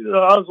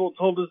Oswald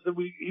told us that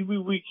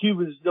we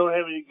Cubans don't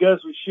have any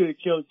guns. We should have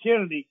killed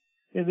Kennedy.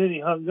 And then he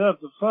hung up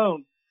the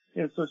phone.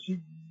 And so she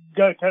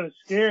got kind of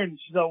scared, and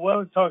she thought, well,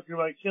 I'm talking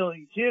about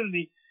killing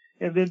Kennedy.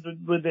 And then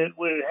when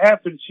it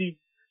happened, she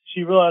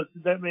realized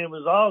that man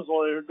was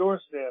Oswald at her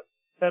doorstep.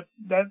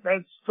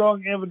 That's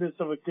strong evidence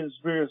of a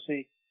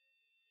conspiracy.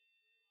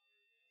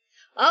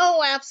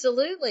 Oh,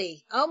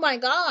 absolutely. Oh my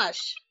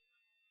gosh.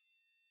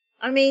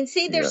 I mean,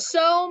 see, there's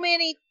so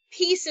many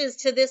pieces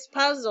to this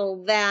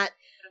puzzle that,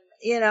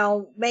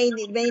 may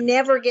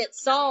never get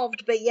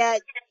solved, but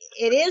yet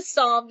it is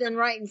solved and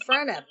right in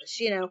front of us,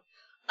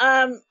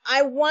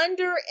 I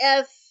wonder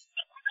if,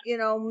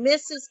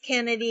 Mrs.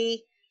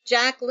 Kennedy,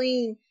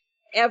 Jacqueline,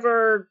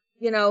 ever,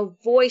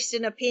 voiced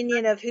an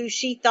opinion of who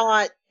she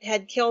thought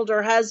had killed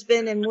her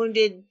husband and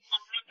wounded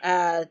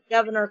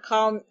Governor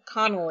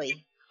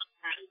Connolly.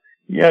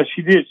 Yeah,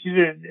 she did. She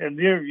did an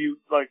interview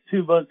like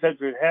 2 months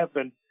after it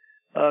happened.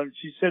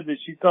 She said that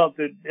she thought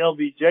that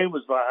LBJ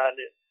was behind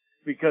it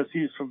because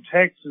he was from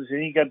Texas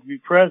and he got to be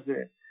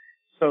president.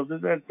 So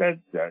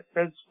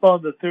that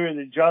spawned the theory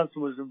that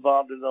Johnson was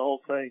involved in the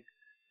whole thing.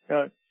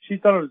 She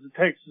thought it was the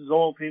Texas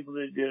oil people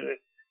that did it,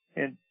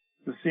 and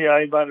the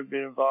CIA might have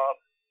been involved.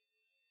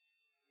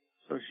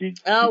 So she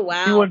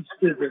wasn't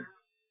stupid.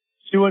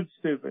 She wasn't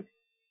stupid.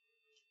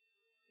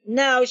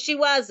 No, she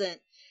wasn't.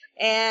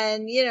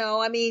 And,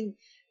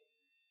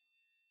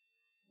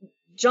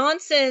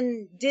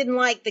 Johnson didn't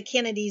like the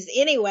Kennedys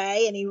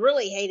anyway, and he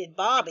really hated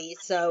Bobby.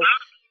 So,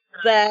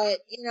 but,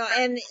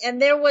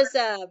 and there was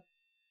a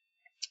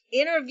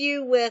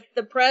interview with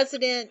the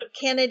President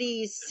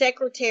Kennedy's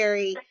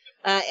secretary,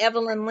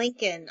 Evelyn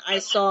Lincoln, I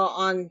saw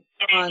on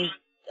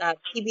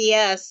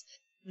PBS,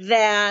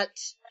 that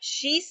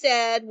she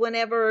said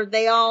whenever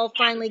they all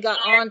finally got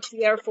on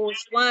to Air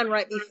Force One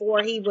right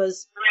before he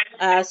was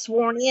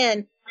sworn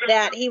in,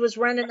 that he was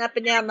running up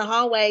and down the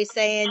hallway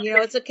saying,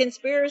 it's a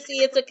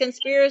conspiracy,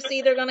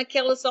 they're going to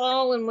kill us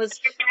all, and was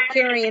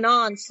carrying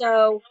on.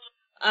 So,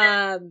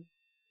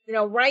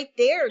 right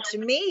there, to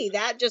me,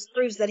 that just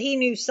proves that he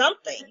knew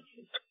something.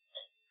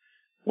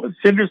 What's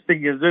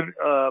interesting is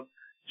that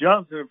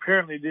Johnson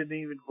apparently didn't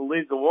even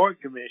believe the Warren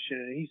Commission,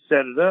 and he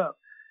set it up.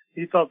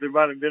 He thought there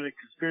might have been a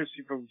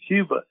conspiracy from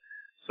Cuba.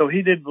 So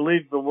he didn't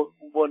believe the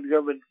one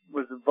government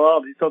was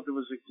involved. He thought there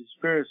was a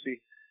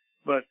conspiracy.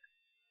 But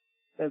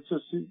that's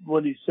just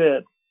what he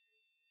said.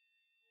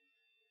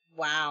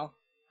 Wow.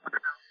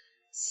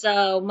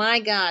 So, my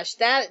gosh,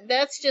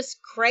 that's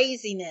just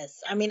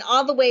craziness. I mean,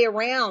 all the way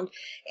around.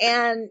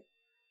 And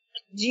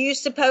do you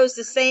suppose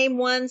the same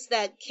ones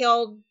that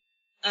killed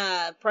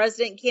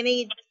President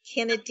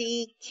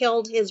Kennedy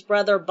killed his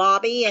brother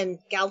Bobby in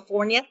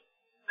California?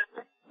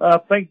 I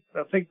think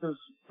there's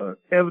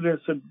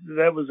evidence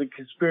that was a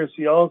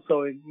conspiracy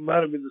also. It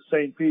might have been the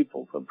same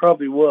people. It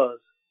probably was.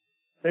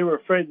 They were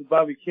afraid that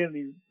Bobby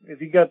Kennedy, if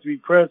he got to be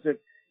president,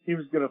 he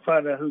was going to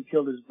find out who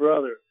killed his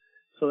brother.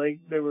 So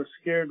they were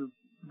scared of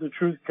the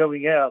truth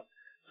coming out.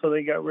 So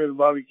they got rid of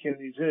Bobby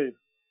Kennedy too.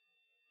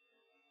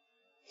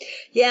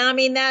 Yeah, I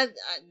mean, that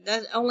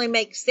only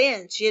makes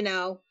sense,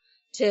 to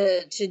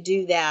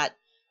do that.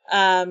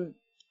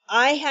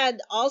 I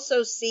had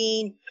also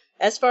seen,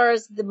 as far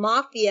as the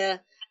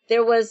mafia,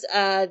 there was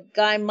a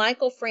guy,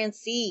 Michael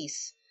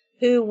Francis,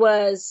 who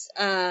was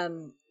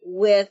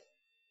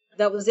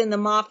that was in the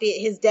mafia.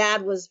 His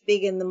dad was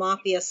big in the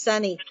mafia.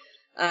 Sonny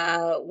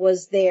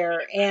was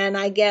there, and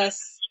I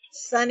guess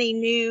Sonny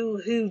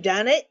knew who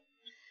done it,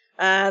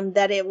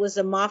 that it was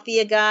a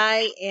mafia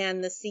guy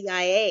and the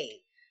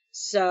CIA.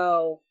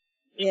 So,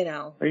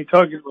 Are you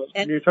talking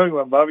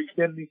about Bobby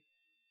Kennedy?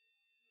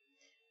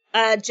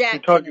 Jack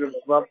You're talking Kennedy.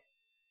 about Bobby.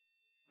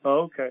 Oh,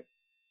 okay.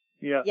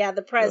 Yeah. Yeah,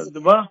 the president.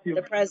 The mafia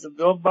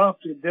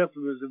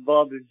definitely was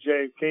involved in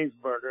JFK's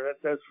murder.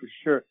 That's for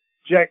sure.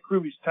 Jack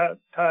Ruby's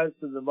ties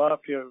to the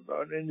mafia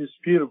are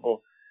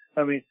indisputable.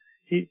 I mean,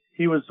 he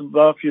was a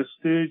mafia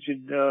stooge,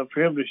 and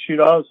for him to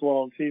shoot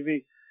Oswald on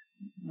TV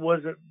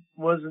was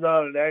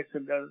not an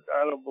accident.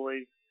 I don't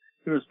believe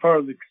it was part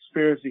of the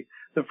conspiracy.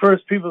 The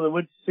first people that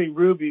went to see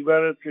Ruby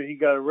right after he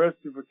got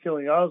arrested for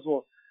killing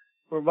Oswald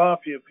were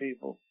mafia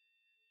people.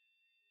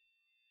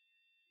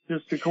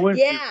 Just a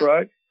coincidence,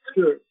 right?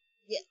 Sure.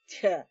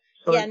 Yeah.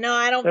 So no,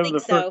 I don't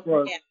think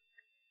so.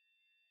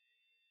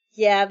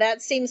 Yeah,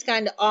 that seems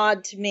kind of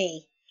odd to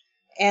me.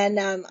 And,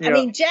 I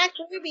mean, Jack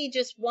Ruby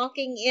just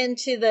walking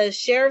into the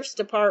sheriff's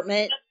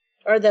department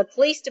or the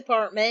police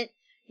department,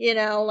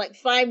 like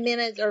 5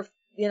 minutes or,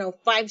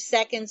 5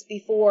 seconds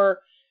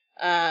before,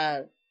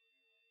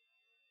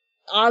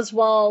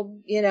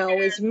 Oswald,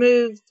 is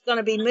going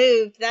to be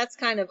moved. That's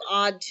kind of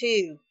odd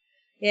too,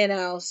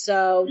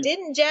 so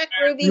didn't Jack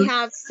Ruby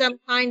have some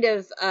kind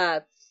of,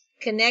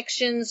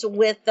 connections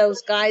with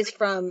those guys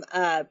from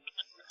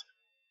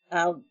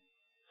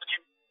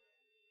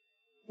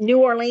New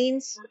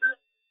Orleans?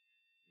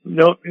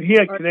 No, he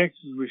had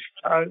connections with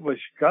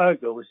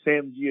Chicago, with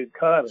Sam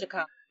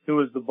Giancana, who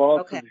was the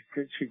boss of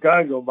the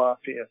Chicago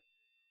Mafia.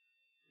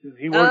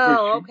 He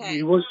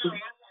worked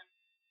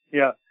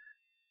yeah.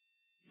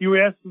 You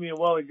were asking me a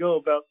while ago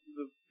about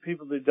the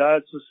people that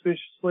died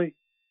suspiciously.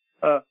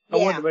 I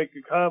wanted to make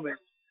a comment.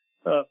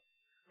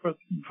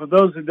 For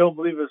those that don't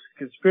believe it's a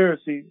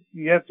conspiracy,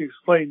 you have to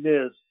explain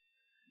this.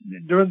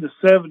 During the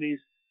 70s,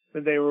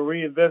 when they were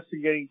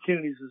reinvestigating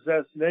Kennedy's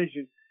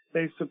assassination,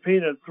 they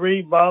subpoenaed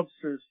 3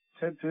 mobsters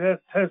to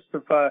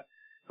testify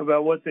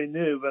about what they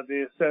knew about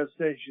the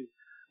assassination.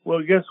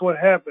 Well, guess what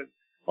happened?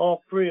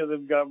 All 3 of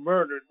them got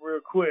murdered real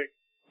quick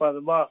by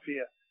the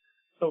mafia.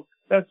 So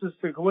that's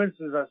just a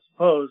coincidence, I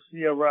suppose.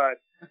 Yeah, right.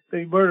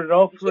 They murdered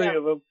all 3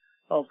 of them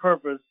on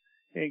purpose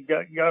and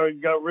got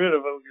rid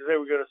of them because they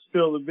were going to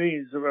spill the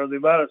beans, or they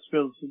might have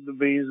spilled the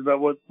beans about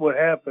what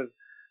happened.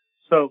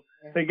 So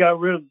they got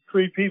rid of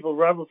 3 people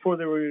right before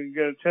they were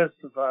going to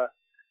testify.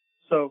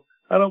 So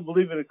I don't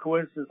believe in a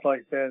coincidence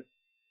like that.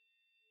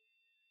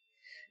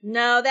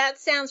 No, that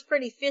sounds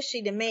pretty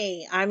fishy to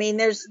me. I mean,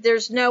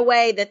 there's no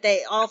way that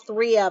all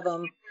 3 of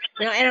them,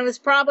 and it was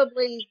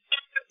probably,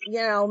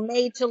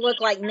 made to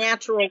look like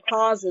natural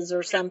causes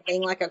or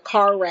something, like a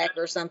car wreck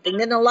or something.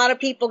 Then a lot of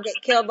people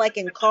get killed, like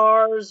in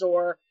cars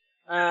or,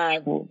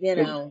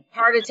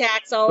 heart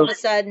attacks all of a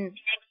sudden.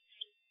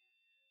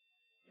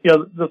 Yeah,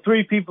 the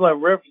 3 people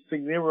I'm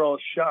referencing, they were all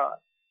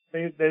shot.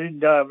 They didn't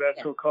die of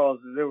natural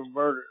causes. They were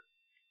murdered.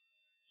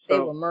 So they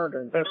were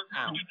murdered.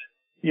 Wow.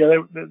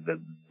 Yeah,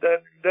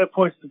 that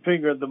points the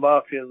finger at the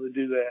mafia to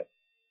do that.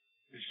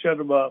 Just shut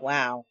them up.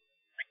 Wow.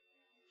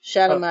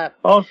 Shut them up.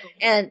 Also,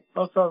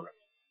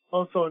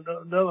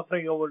 another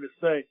thing I wanted to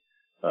say,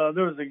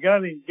 there was a guy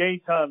named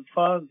Gaetan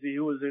Fonzi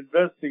who was an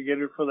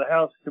investigator for the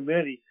House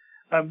Committee.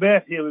 I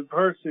met him in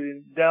person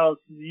in Dallas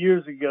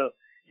years ago.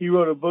 He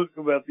wrote a book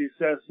about the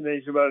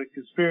assassination, about a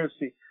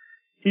conspiracy.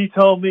 He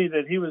told me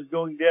that he was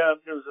going down,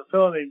 there was a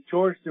fellow named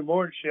George de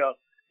Mornshell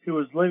who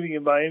was living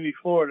in Miami,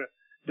 Florida.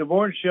 De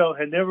Mornshell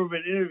had never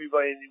been interviewed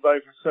by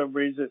anybody for some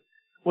reason.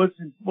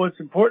 What's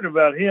important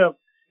about him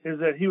is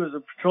that he was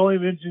a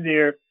petroleum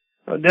engineer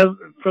from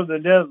the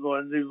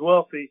Netherlands. He was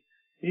wealthy.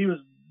 He was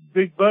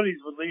big buddies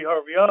with Lee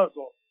Harvey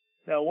Oswald.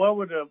 Now, why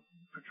would a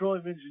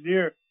petroleum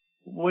engineer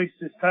waste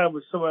his time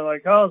with somebody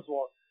like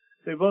Oswald?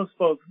 They both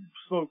spoke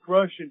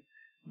Russian,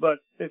 but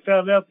they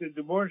found out that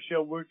de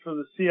Mornshell worked for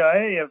the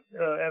CIA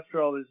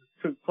after all this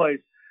took place.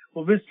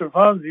 Well, Mr.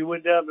 Fonzi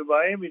went down to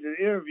Miami to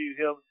interview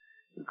him,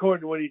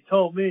 according to what he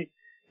told me,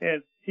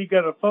 and he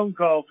got a phone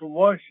call from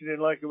Washington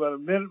like about a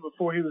minute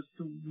before he was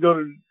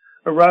going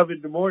to arrive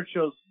at de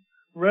Mornshell's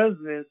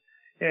residence,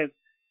 and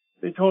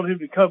they told him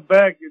to come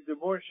back, and de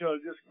Mornshell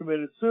had just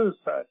committed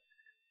suicide.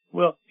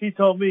 Well, he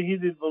told me he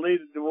didn't believe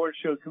that de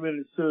Mornshell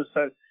committed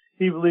suicide.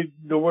 He believed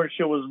de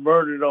Mornshell was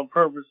murdered on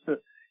purpose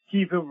to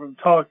keep him from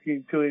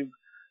talking to him.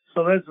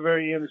 So that's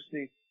very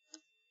interesting.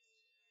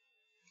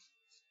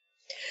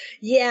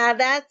 Yeah,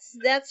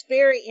 that's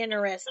very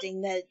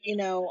interesting that,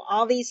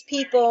 all these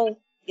people,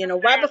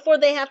 right before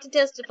they have to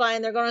testify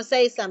and they're going to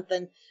say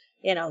something,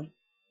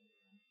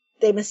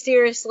 they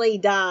mysteriously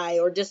die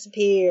or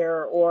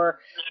disappear or,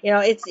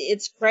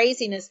 it's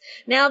craziness.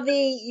 Now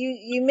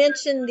you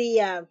mentioned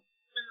the,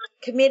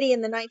 committee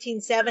in the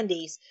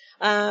 1970s.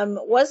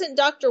 Wasn't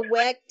Dr.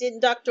 Weck,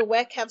 didn't Dr.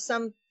 Weck have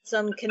some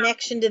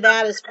connection to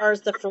that as far as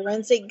the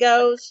forensic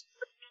goes?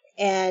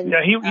 And,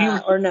 yeah, he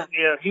was, or no?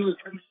 Yeah, he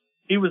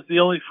was the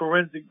only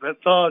forensic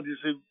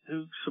pathologist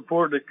who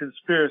supported a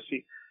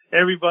conspiracy.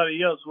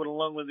 Everybody else went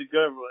along with the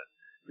government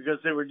because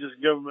they were just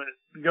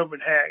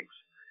government hacks.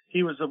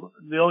 He was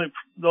the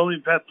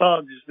only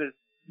pathologist that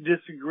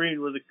disagreed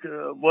with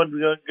the one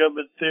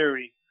government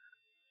theory.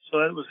 So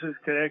that was his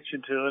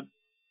connection to it.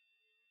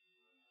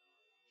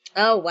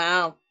 Oh,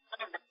 wow.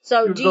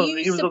 So do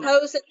you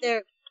suppose that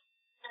they're...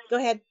 Go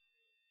ahead.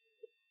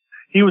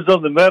 He was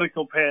on the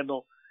medical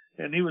panel,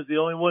 and he was the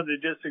only one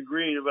that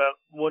disagreed about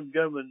one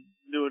government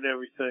doing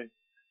everything.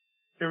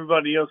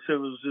 Everybody else said it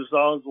was just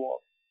Oswald.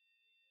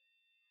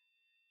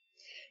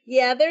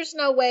 Yeah, there's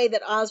no way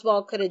that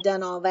Oswald could have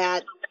done all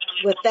that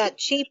with that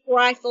cheap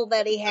rifle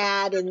that he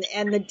had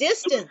and the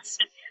distance.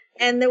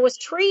 And there was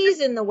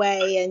trees in the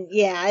way, and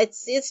yeah,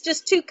 it's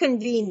just too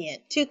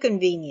convenient.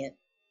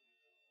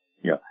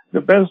 Yeah, the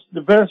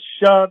best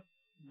shot,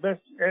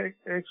 best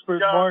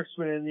expert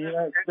marksman in the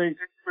United States,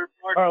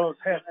 Carlos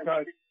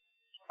Hathcock.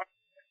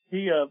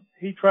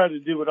 He tried to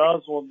do what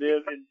Oswald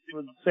did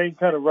with the same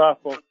kind of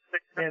rifle,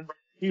 and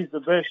he's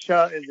the best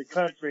shot in the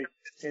country,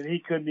 and he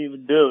couldn't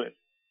even do it.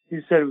 He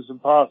said it was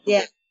impossible.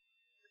 Yeah.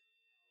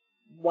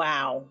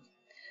 Wow.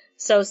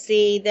 So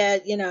see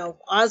that,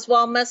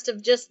 Oswald must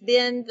have just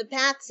been the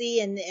patsy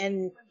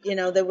and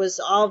there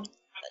was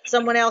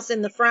someone else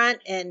in the front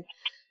and,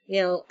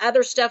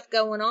 other stuff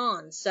going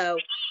on. So,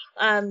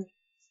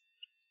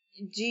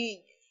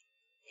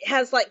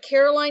 has like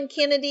Caroline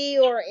Kennedy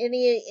or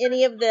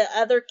any of the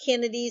other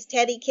Kennedys,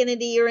 Teddy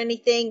Kennedy or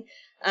anything,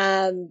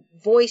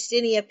 voiced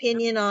any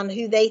opinion on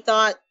who they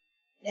thought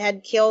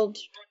had killed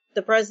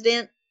the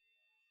president?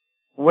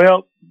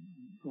 Well,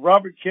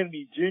 Robert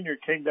Kennedy Jr.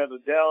 came down to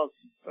Dallas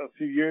a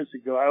few years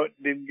ago. I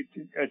didn't get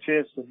a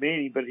chance to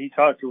meet him, but he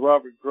talked to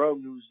Robert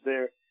Groden, who was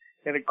there.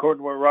 And according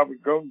to what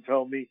Robert Groden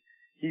told me,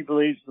 he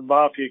believes the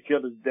mafia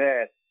killed his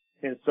dad.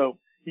 And so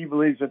he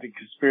believes in the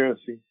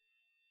conspiracy.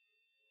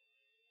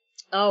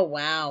 Oh,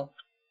 wow.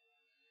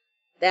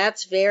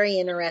 That's very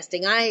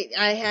interesting. I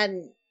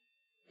hadn't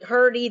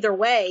heard either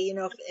way, you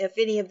know, if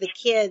any of the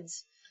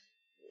kids,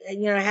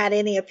 you know, had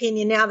any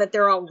opinion now that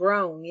they're all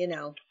grown, you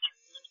know.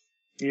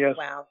 Yes.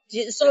 Wow.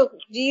 So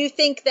do you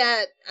think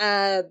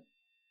that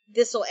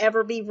this will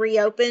ever be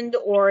reopened,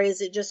 or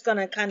is it just going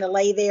to kind of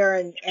lay there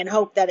and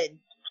hope that it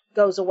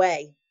goes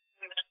away?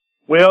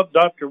 Well,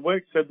 Dr.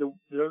 Wick said the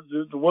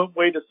one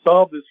way to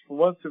solve this for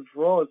once and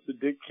for all is to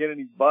dig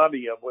Kennedy's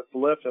body up, what's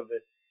left of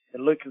it,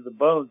 and look at the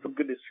bones, look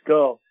at his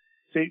skull,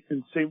 see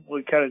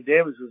what kind of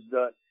damage was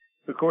done.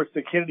 Of course,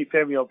 the Kennedy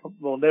family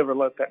will never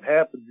let that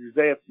happen because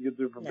they have to get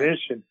their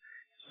permission.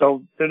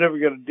 So they're never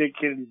going to dig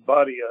Kennedy's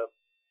body up.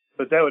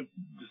 But that would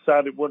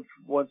decide it once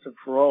and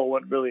for all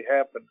what really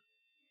happened.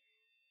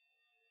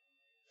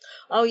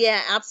 Oh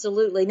yeah,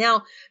 absolutely.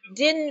 Now,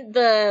 didn't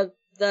the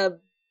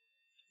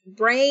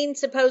brain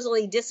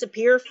supposedly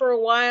disappear for a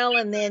while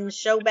and then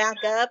show back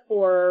up,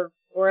 or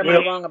am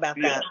I wrong about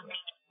that?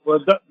 Well,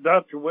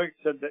 Dr. Wick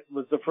said that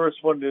was the first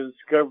one to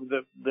discover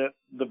that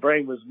the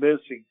brain was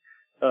missing.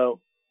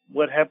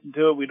 What happened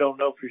to it, we don't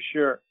know for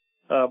sure.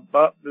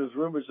 There's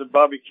rumors that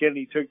Bobby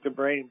Kennedy took the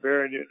brain and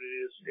buried it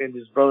in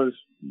his brother's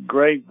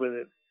grave with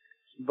it,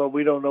 but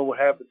we don't know what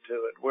happened to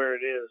it, where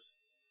it is.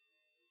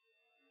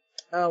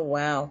 Oh,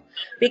 wow.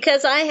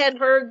 Because I had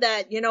heard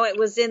that, you know, it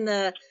was in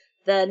the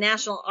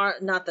National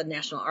not the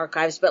National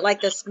Archives, but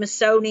like the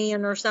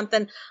Smithsonian or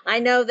something. I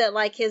know that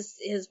like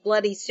his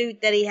bloody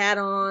suit that he had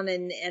on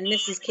and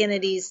Mrs.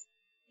 Kennedy's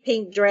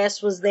pink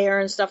dress was there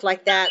and stuff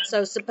like that.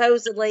 So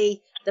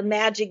supposedly the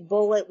magic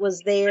bullet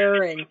was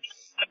there and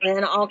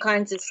all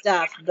kinds of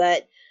stuff.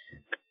 But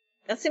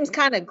that seems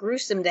kind of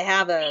gruesome to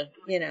have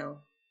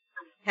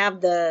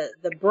have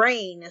the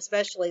brain,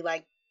 especially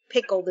like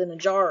pickled in a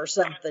jar or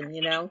something,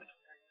 you know?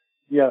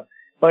 Yeah.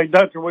 Like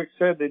Dr. Wick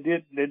said,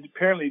 they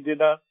apparently did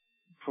not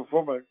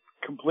perform a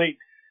complete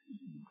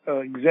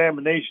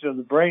examination of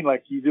the brain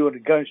like you do in a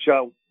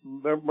gunshot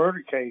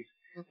murder case.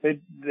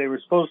 They were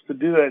supposed to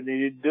do that and they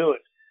didn't do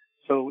it.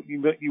 So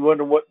you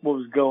wonder what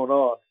was going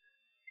on.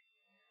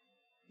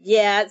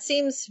 Yeah, it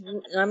seems,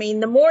 I mean,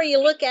 the more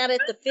you look at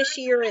it, the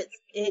fishier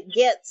it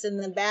gets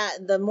and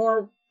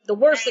the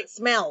worse it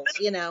smells,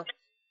 you know.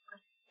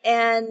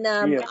 And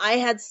I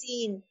had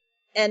seen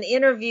an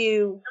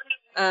interview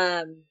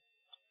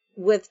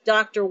with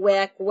Dr.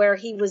 Wick where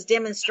he was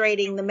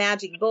demonstrating the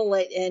magic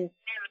bullet and,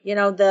 you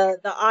know, the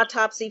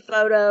autopsy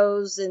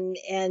photos and,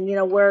 you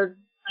know, where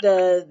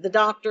the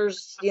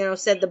doctors, you know,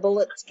 said the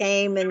bullets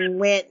came and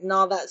went and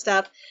all that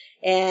stuff.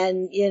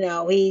 And, you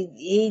know,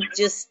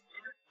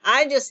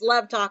 I just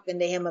love talking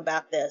to him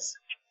about this.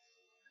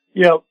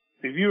 Yeah.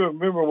 If you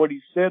remember what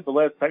he said the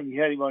last time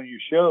you had him on your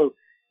show,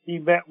 he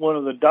met one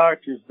of the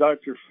doctors,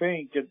 Dr.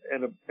 Fink,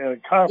 at a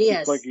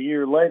conference like a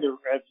year later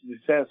after the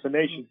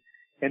assassination.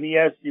 And he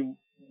asked him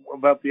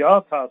about the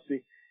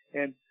autopsy,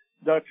 and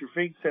Dr.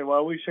 Fink said, well,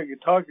 I wish I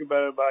could talk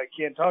about it, but I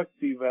can't talk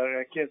to you about it.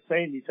 I can't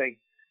say anything.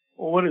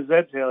 Well, what does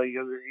that tell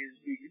you?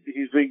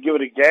 He's been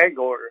given a gag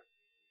order,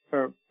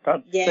 or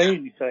not to say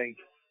anything.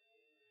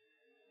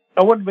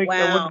 I want to make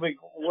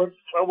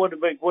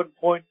one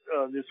point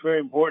that's very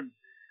important.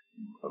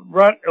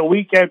 Right a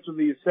week after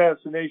the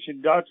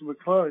assassination, Dr.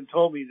 McClellan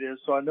told me this,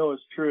 so I know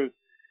it's true.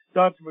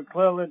 Dr.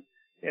 McClellan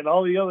and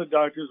all the other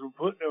doctors were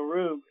put in a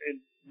room in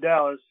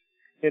Dallas,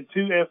 and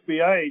two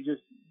FBI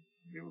agents,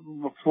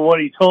 for what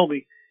he told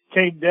me,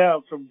 came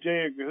down from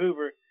J. Edgar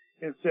Hoover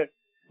and said,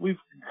 we've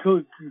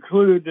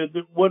concluded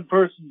that one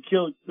person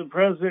killed the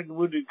president and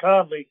wounded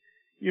Conley.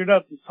 You're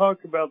not to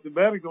talk about the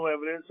medical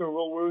evidence or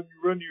we'll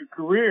ruin your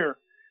career.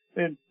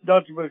 And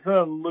Dr.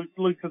 McClellan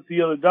looked at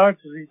the other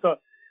doctors. He thought,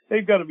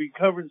 they've got to be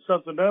covering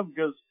something up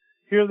because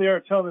here they are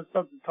telling us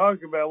something to talk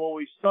about what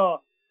we saw,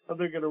 and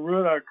they're going to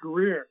ruin our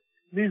career.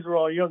 These are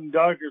all young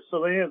doctors,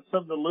 so they had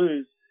something to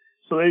lose.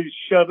 So they just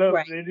shut up.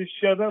 Right. They just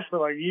shut up for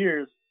like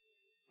years.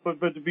 But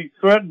to be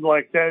threatened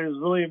like that is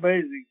really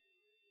amazing.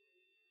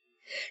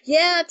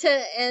 Yeah,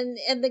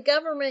 and the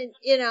government,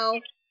 you know,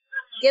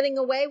 getting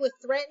away with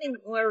threatening,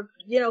 or,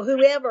 you know,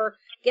 whoever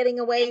getting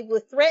away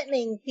with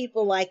threatening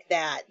people like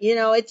that. You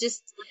know, it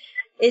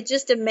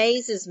just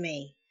amazes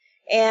me.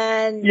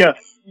 And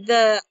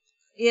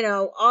you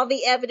know, all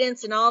the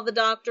evidence and all the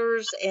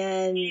doctors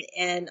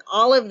and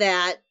all of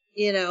that,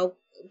 you know,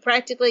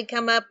 practically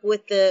come up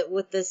with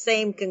the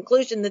same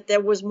conclusion that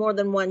there was more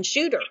than one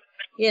shooter,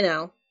 you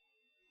know.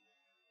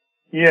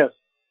 Yes.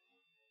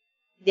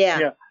 Yeah.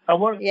 Yeah. I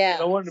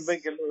wanted to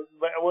make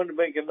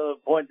another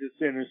point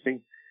that's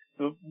interesting.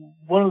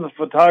 one of the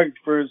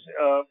photographers,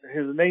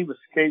 his name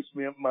escapes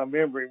me my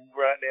memory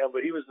right now,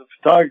 but he was the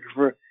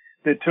photographer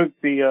that took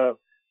the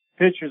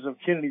pictures of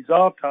Kennedy's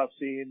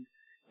autopsy, and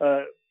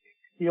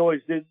he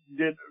always did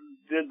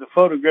the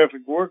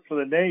photographic work for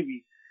the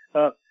Navy.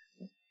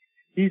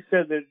 He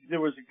said that there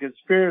was a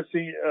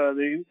conspiracy,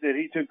 that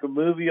he took a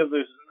movie of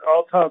this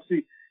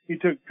autopsy, he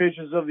took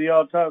pictures of the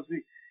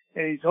autopsy,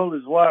 and he told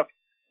his wife,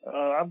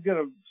 I'm going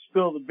to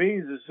spill the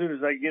beans as soon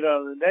as I get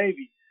out of the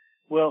Navy.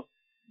 Well,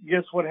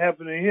 guess what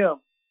happened to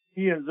him?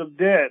 He ends up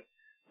dead,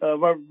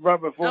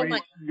 right before he's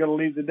going to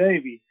leave the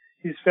Navy.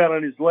 He's found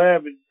in his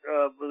lab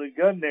with a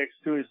gun next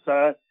to his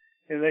side,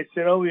 and they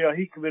said, oh yeah,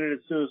 he committed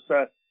a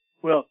suicide.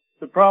 Well,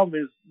 the problem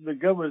is the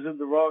gun was in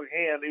the wrong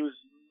hand.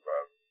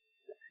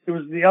 It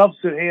was the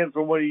opposite hand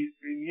from what he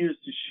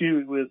used to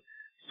shoot with.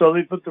 So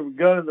they put the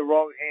gun in the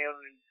wrong hand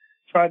and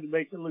tried to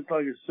make it look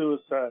like a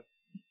suicide.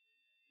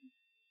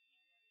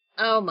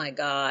 Oh my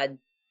God.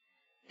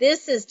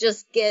 This is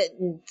just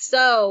getting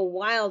so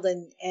wild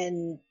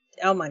and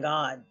oh my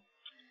God.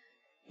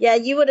 Yeah,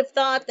 you would have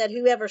thought that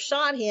whoever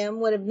shot him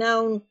would have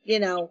known,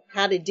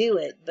 how to do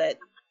it, but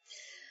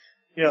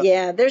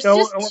yeah, there's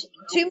just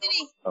too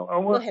many.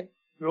 Go ahead.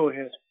 Go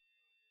ahead.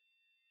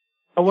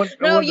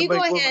 You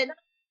go ahead.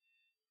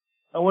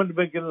 I wanted to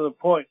make another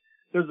point.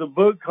 There's a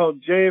book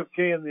called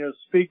JFK and the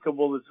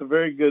Unspeakable. It's a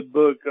very good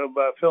book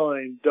by a fellow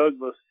named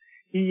Douglas.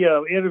 He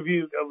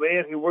interviewed a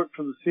man who worked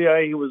for the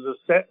CIA. He was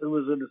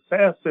an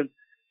assassin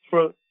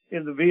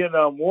in the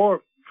Vietnam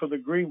War for the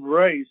Green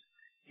Berets.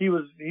 He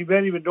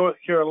met him in North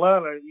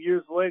Carolina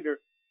years later.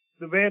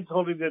 The man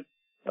told him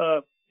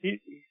that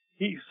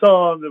he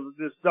saw on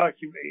this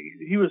document.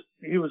 He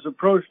was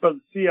approached by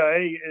the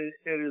CIA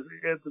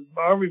at the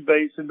Army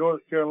base in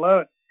North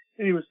Carolina,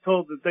 and he was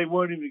told that they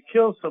wanted him to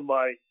kill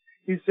somebody.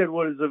 He said,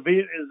 "What is it?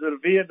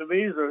 A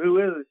Vietnamese or who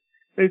is it?"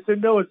 They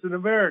said, "No, it's an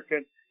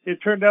American." It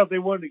turned out they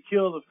wanted to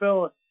kill the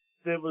fella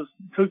that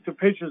took the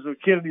pictures of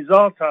Kennedy's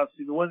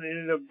autopsy, the one that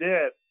ended up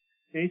dead.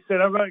 And he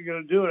said, "I'm not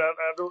going to do it.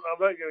 I'm not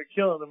going to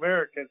kill an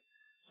American."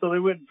 So they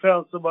went and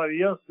found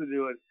somebody else to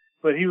do it.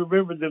 But he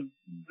remembered them.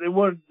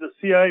 The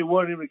CIA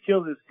wanted him to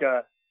kill this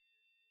guy.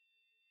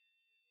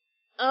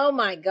 Oh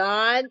my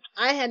God.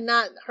 I had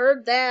not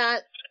heard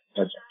that.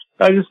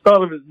 I just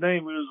thought of his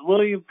name. It was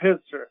William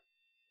Pitzer.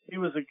 He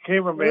was a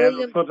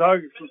cameraman, a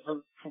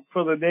photographer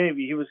for the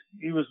Navy.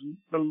 He was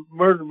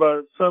murdered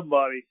by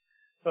somebody.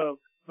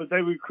 But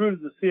they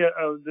recruited the CIA,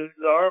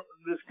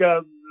 this guy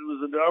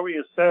was an army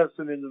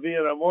assassin in the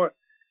Vietnam War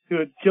who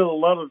had killed a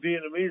lot of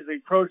Vietnamese. They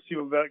approached him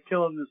about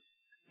killing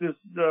this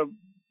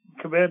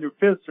Commander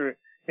Pitzer,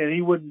 and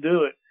he wouldn't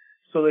do it.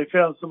 So they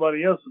found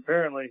somebody else,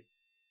 apparently.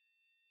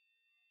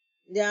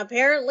 Yeah,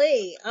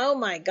 apparently. Oh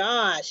my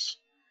gosh.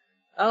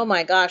 Oh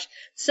my gosh.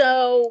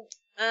 So,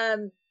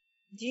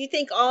 do you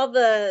think all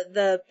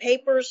the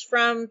papers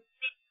from,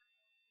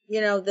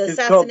 the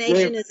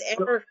assassination is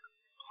ever?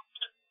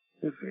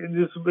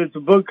 It's a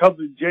book called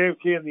the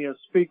JFK and the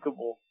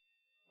Unspeakable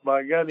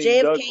by a guy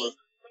named Douglas.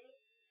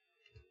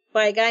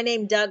 By a guy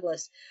named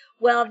Douglas.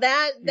 Well,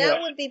 that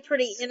would be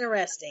pretty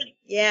interesting.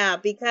 Yeah,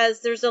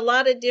 because there's a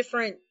lot of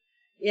different,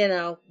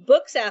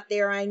 books out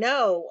there I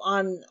know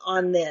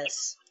on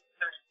this.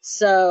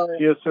 So.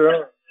 Yes,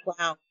 sir.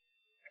 Wow.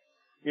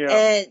 Yeah.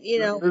 And,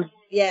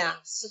 yeah.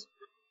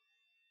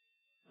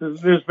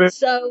 There's been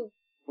so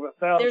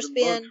 1,000 there's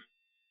been books.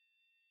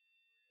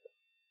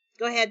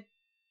 Go ahead.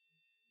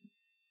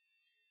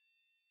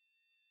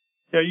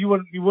 Yeah, you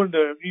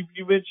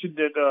mentioned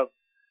that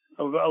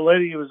a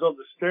lady who was on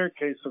the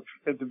staircase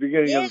at the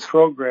beginning of the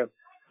program.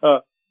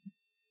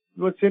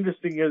 What's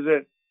interesting is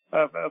that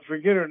I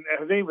forget her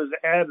name was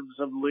Adams,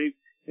 I believe,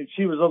 and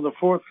she was on the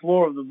 4th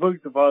floor of the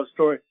book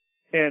depository.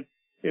 And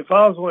if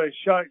Oswald had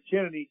shot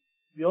Kennedy,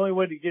 the only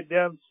way to get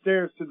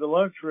downstairs to the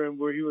lunchroom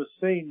where he was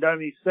seen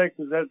 90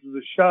 seconds after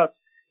the shots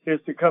is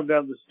to come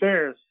down the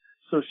stairs.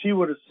 So she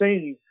would have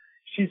seen him.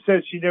 She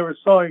said she never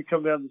saw him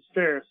come down the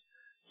stairs.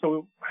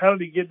 So how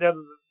did he get down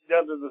to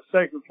the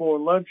 2nd floor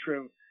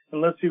lunchroom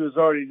unless he was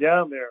already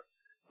down there?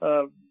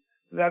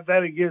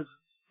 That again is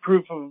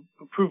proof of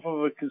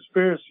a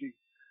conspiracy,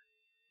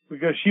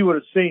 because she would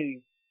have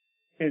seen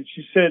him, and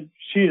she said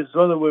she and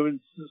some other women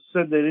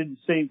said they didn't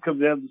see him come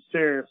down the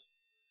stairs.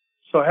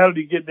 So how did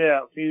he get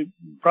down? He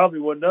probably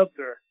wasn't up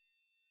there.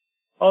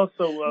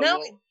 Also,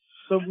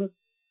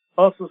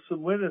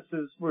 some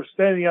witnesses were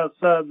standing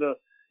outside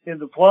in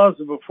the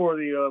plaza before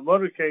the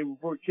motorcade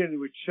before Kennedy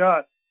was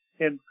shot,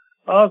 and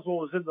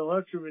Oswald was in the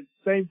lunchroom at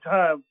the same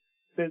time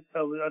that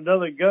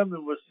another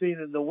gunman was seen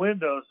in the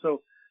window.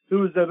 So who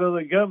was that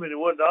other gunman? It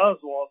wasn't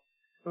Oswald.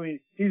 I mean,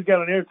 he's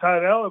got an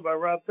airtight alibi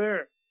right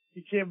there.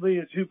 You can't be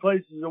in two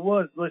places at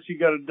once unless you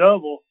got a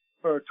double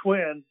or a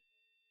twin.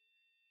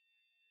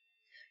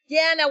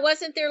 Yeah, now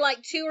wasn't there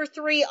like 2 or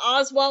 3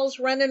 Oswalds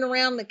running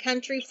around the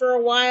country for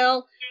a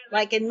while,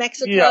 like in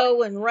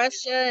Mexico and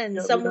Russia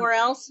and somewhere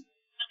else?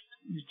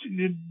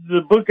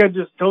 The book I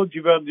just told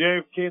you about,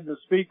 JFK and the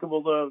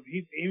Unspeakable,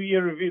 he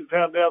interviewed and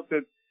found out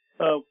that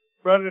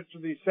right after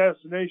the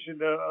assassination,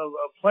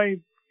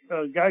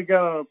 a guy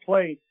got on a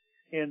plane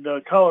in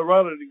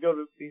Colorado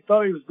he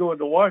thought he was going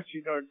to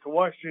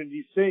Washington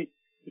D.C.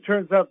 It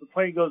turns out the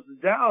plane goes to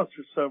Dallas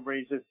for some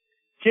reason.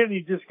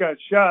 Kennedy just got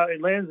shot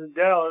and lands in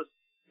Dallas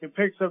and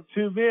picks up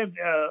two men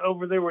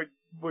over there where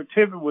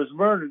Tippit was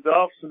murdered, the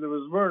officer that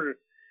was murdered.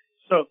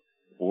 So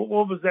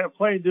what was that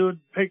plane doing,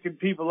 picking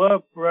people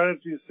up right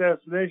after the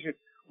assassination?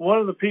 One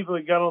of the people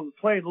that got on the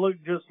plane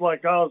looked just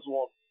like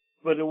Oswald,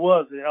 but it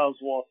wasn't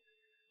Oswald.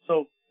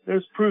 So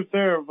there's proof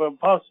there of a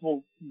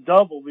possible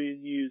double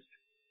being used.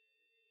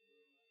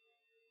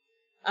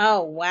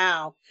 Oh,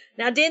 wow.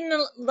 Now, didn't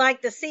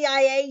the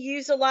CIA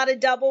use a lot of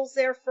doubles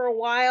there for a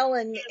while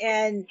and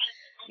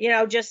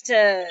just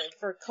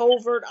for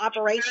covert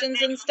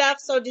operations and stuff?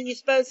 So do you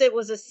suppose it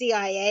was a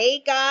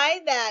CIA guy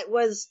that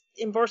was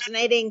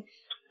impersonating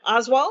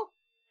Oswald?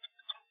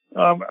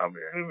 I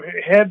mean,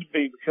 it had to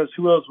be, because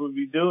who else would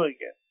be doing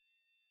it?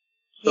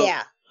 So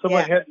yeah.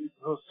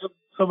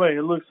 Somebody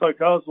who looks like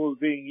Oswald was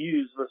being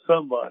used by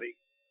somebody.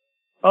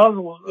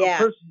 Oswald, a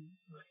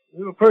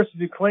person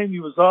who claimed he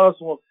was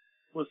Oswald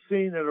was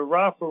seen at a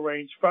rifle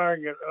range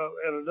firing at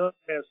another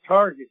man's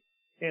target.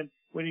 And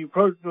when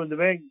the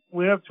man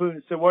went up to him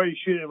and said, "Why are you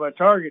shooting at my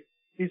target?"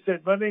 he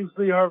said, "My name's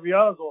Lee Harvey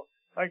Oswald.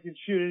 I can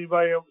shoot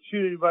anybody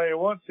I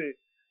want to."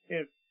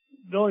 And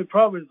the only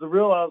problem is the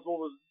real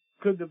Oswald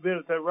couldn't have been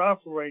at that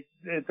rifle range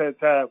at that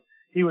time.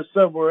 He was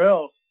somewhere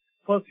else.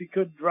 Plus, he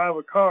couldn't drive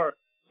a car.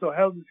 So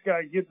how did this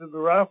guy get to the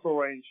rifle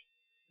range?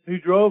 Who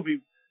drove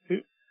him?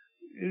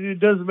 It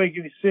doesn't make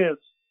any sense.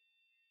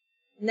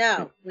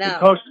 No.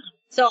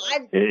 So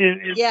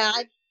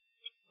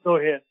Go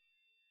ahead.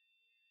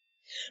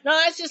 No,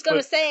 I was just going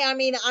to say, I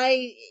mean,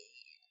 I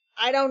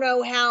don't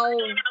know how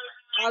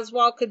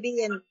Oswald could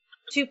be in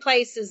two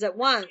places at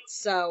once.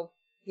 So,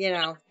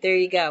 there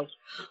you go.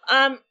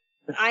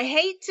 I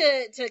hate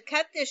to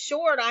cut this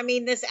short. I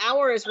mean, this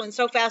hour has went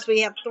so fast.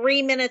 We have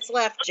 3 minutes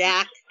left,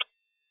 Jack.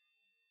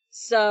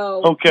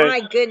 So, okay.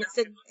 My goodness.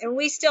 And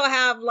we still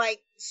have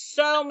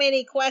so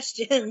many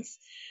questions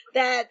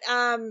that,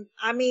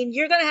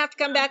 you're going to have to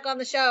come back on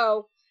the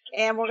show,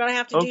 and we're going to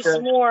have to do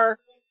some more,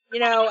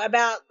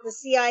 about the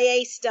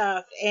CIA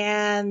stuff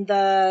and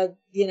the,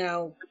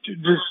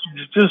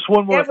 Just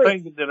one more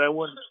thing I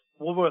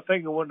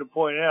wanted to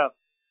point out.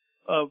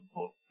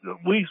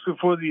 Weeks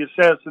before the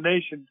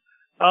assassination,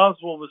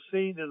 Oswald was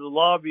seen in the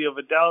lobby of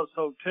a Dallas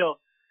hotel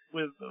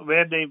with a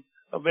man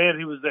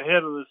who was the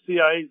head of the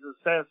CIA's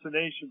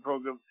assassination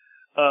program.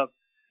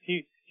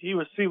 He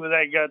was seen with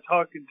that guy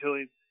talking to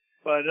him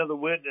by another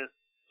witness.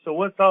 So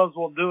what's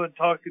Oswald doing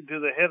talking to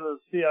the head of the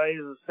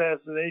CIA's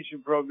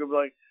assassination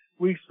program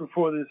weeks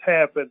before this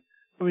happened?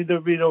 I mean,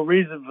 there'd be no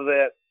reason for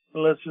that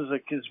unless there's a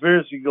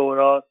conspiracy going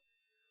on.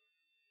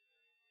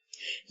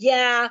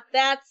 Yeah,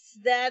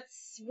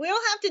 we'll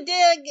have to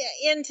dig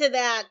into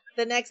that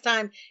the next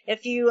time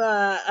if you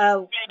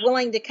are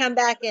willing to come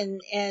back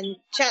and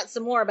chat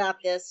some more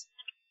about this.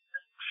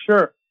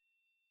 Sure.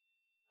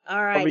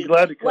 All right. I'll be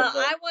glad to come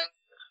back.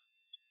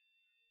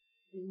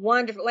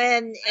 Wonderful.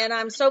 And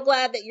I'm so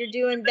glad that you're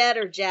doing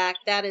better, Jack.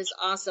 That is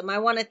awesome. I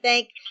want to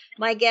thank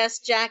my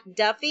guest, Jack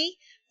Duffy,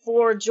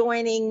 for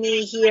joining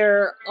me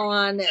here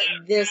on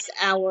this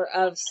hour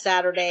of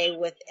Saturday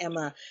with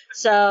Emma.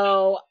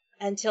 So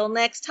until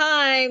next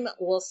time,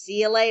 we'll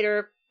see you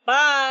later.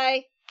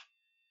 Bye.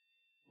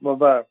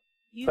 Bye-bye.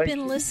 You've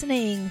been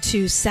listening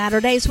to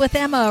Saturdays with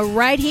Emma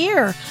right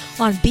here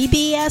on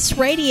BBS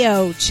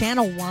Radio,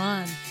 Channel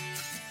 1.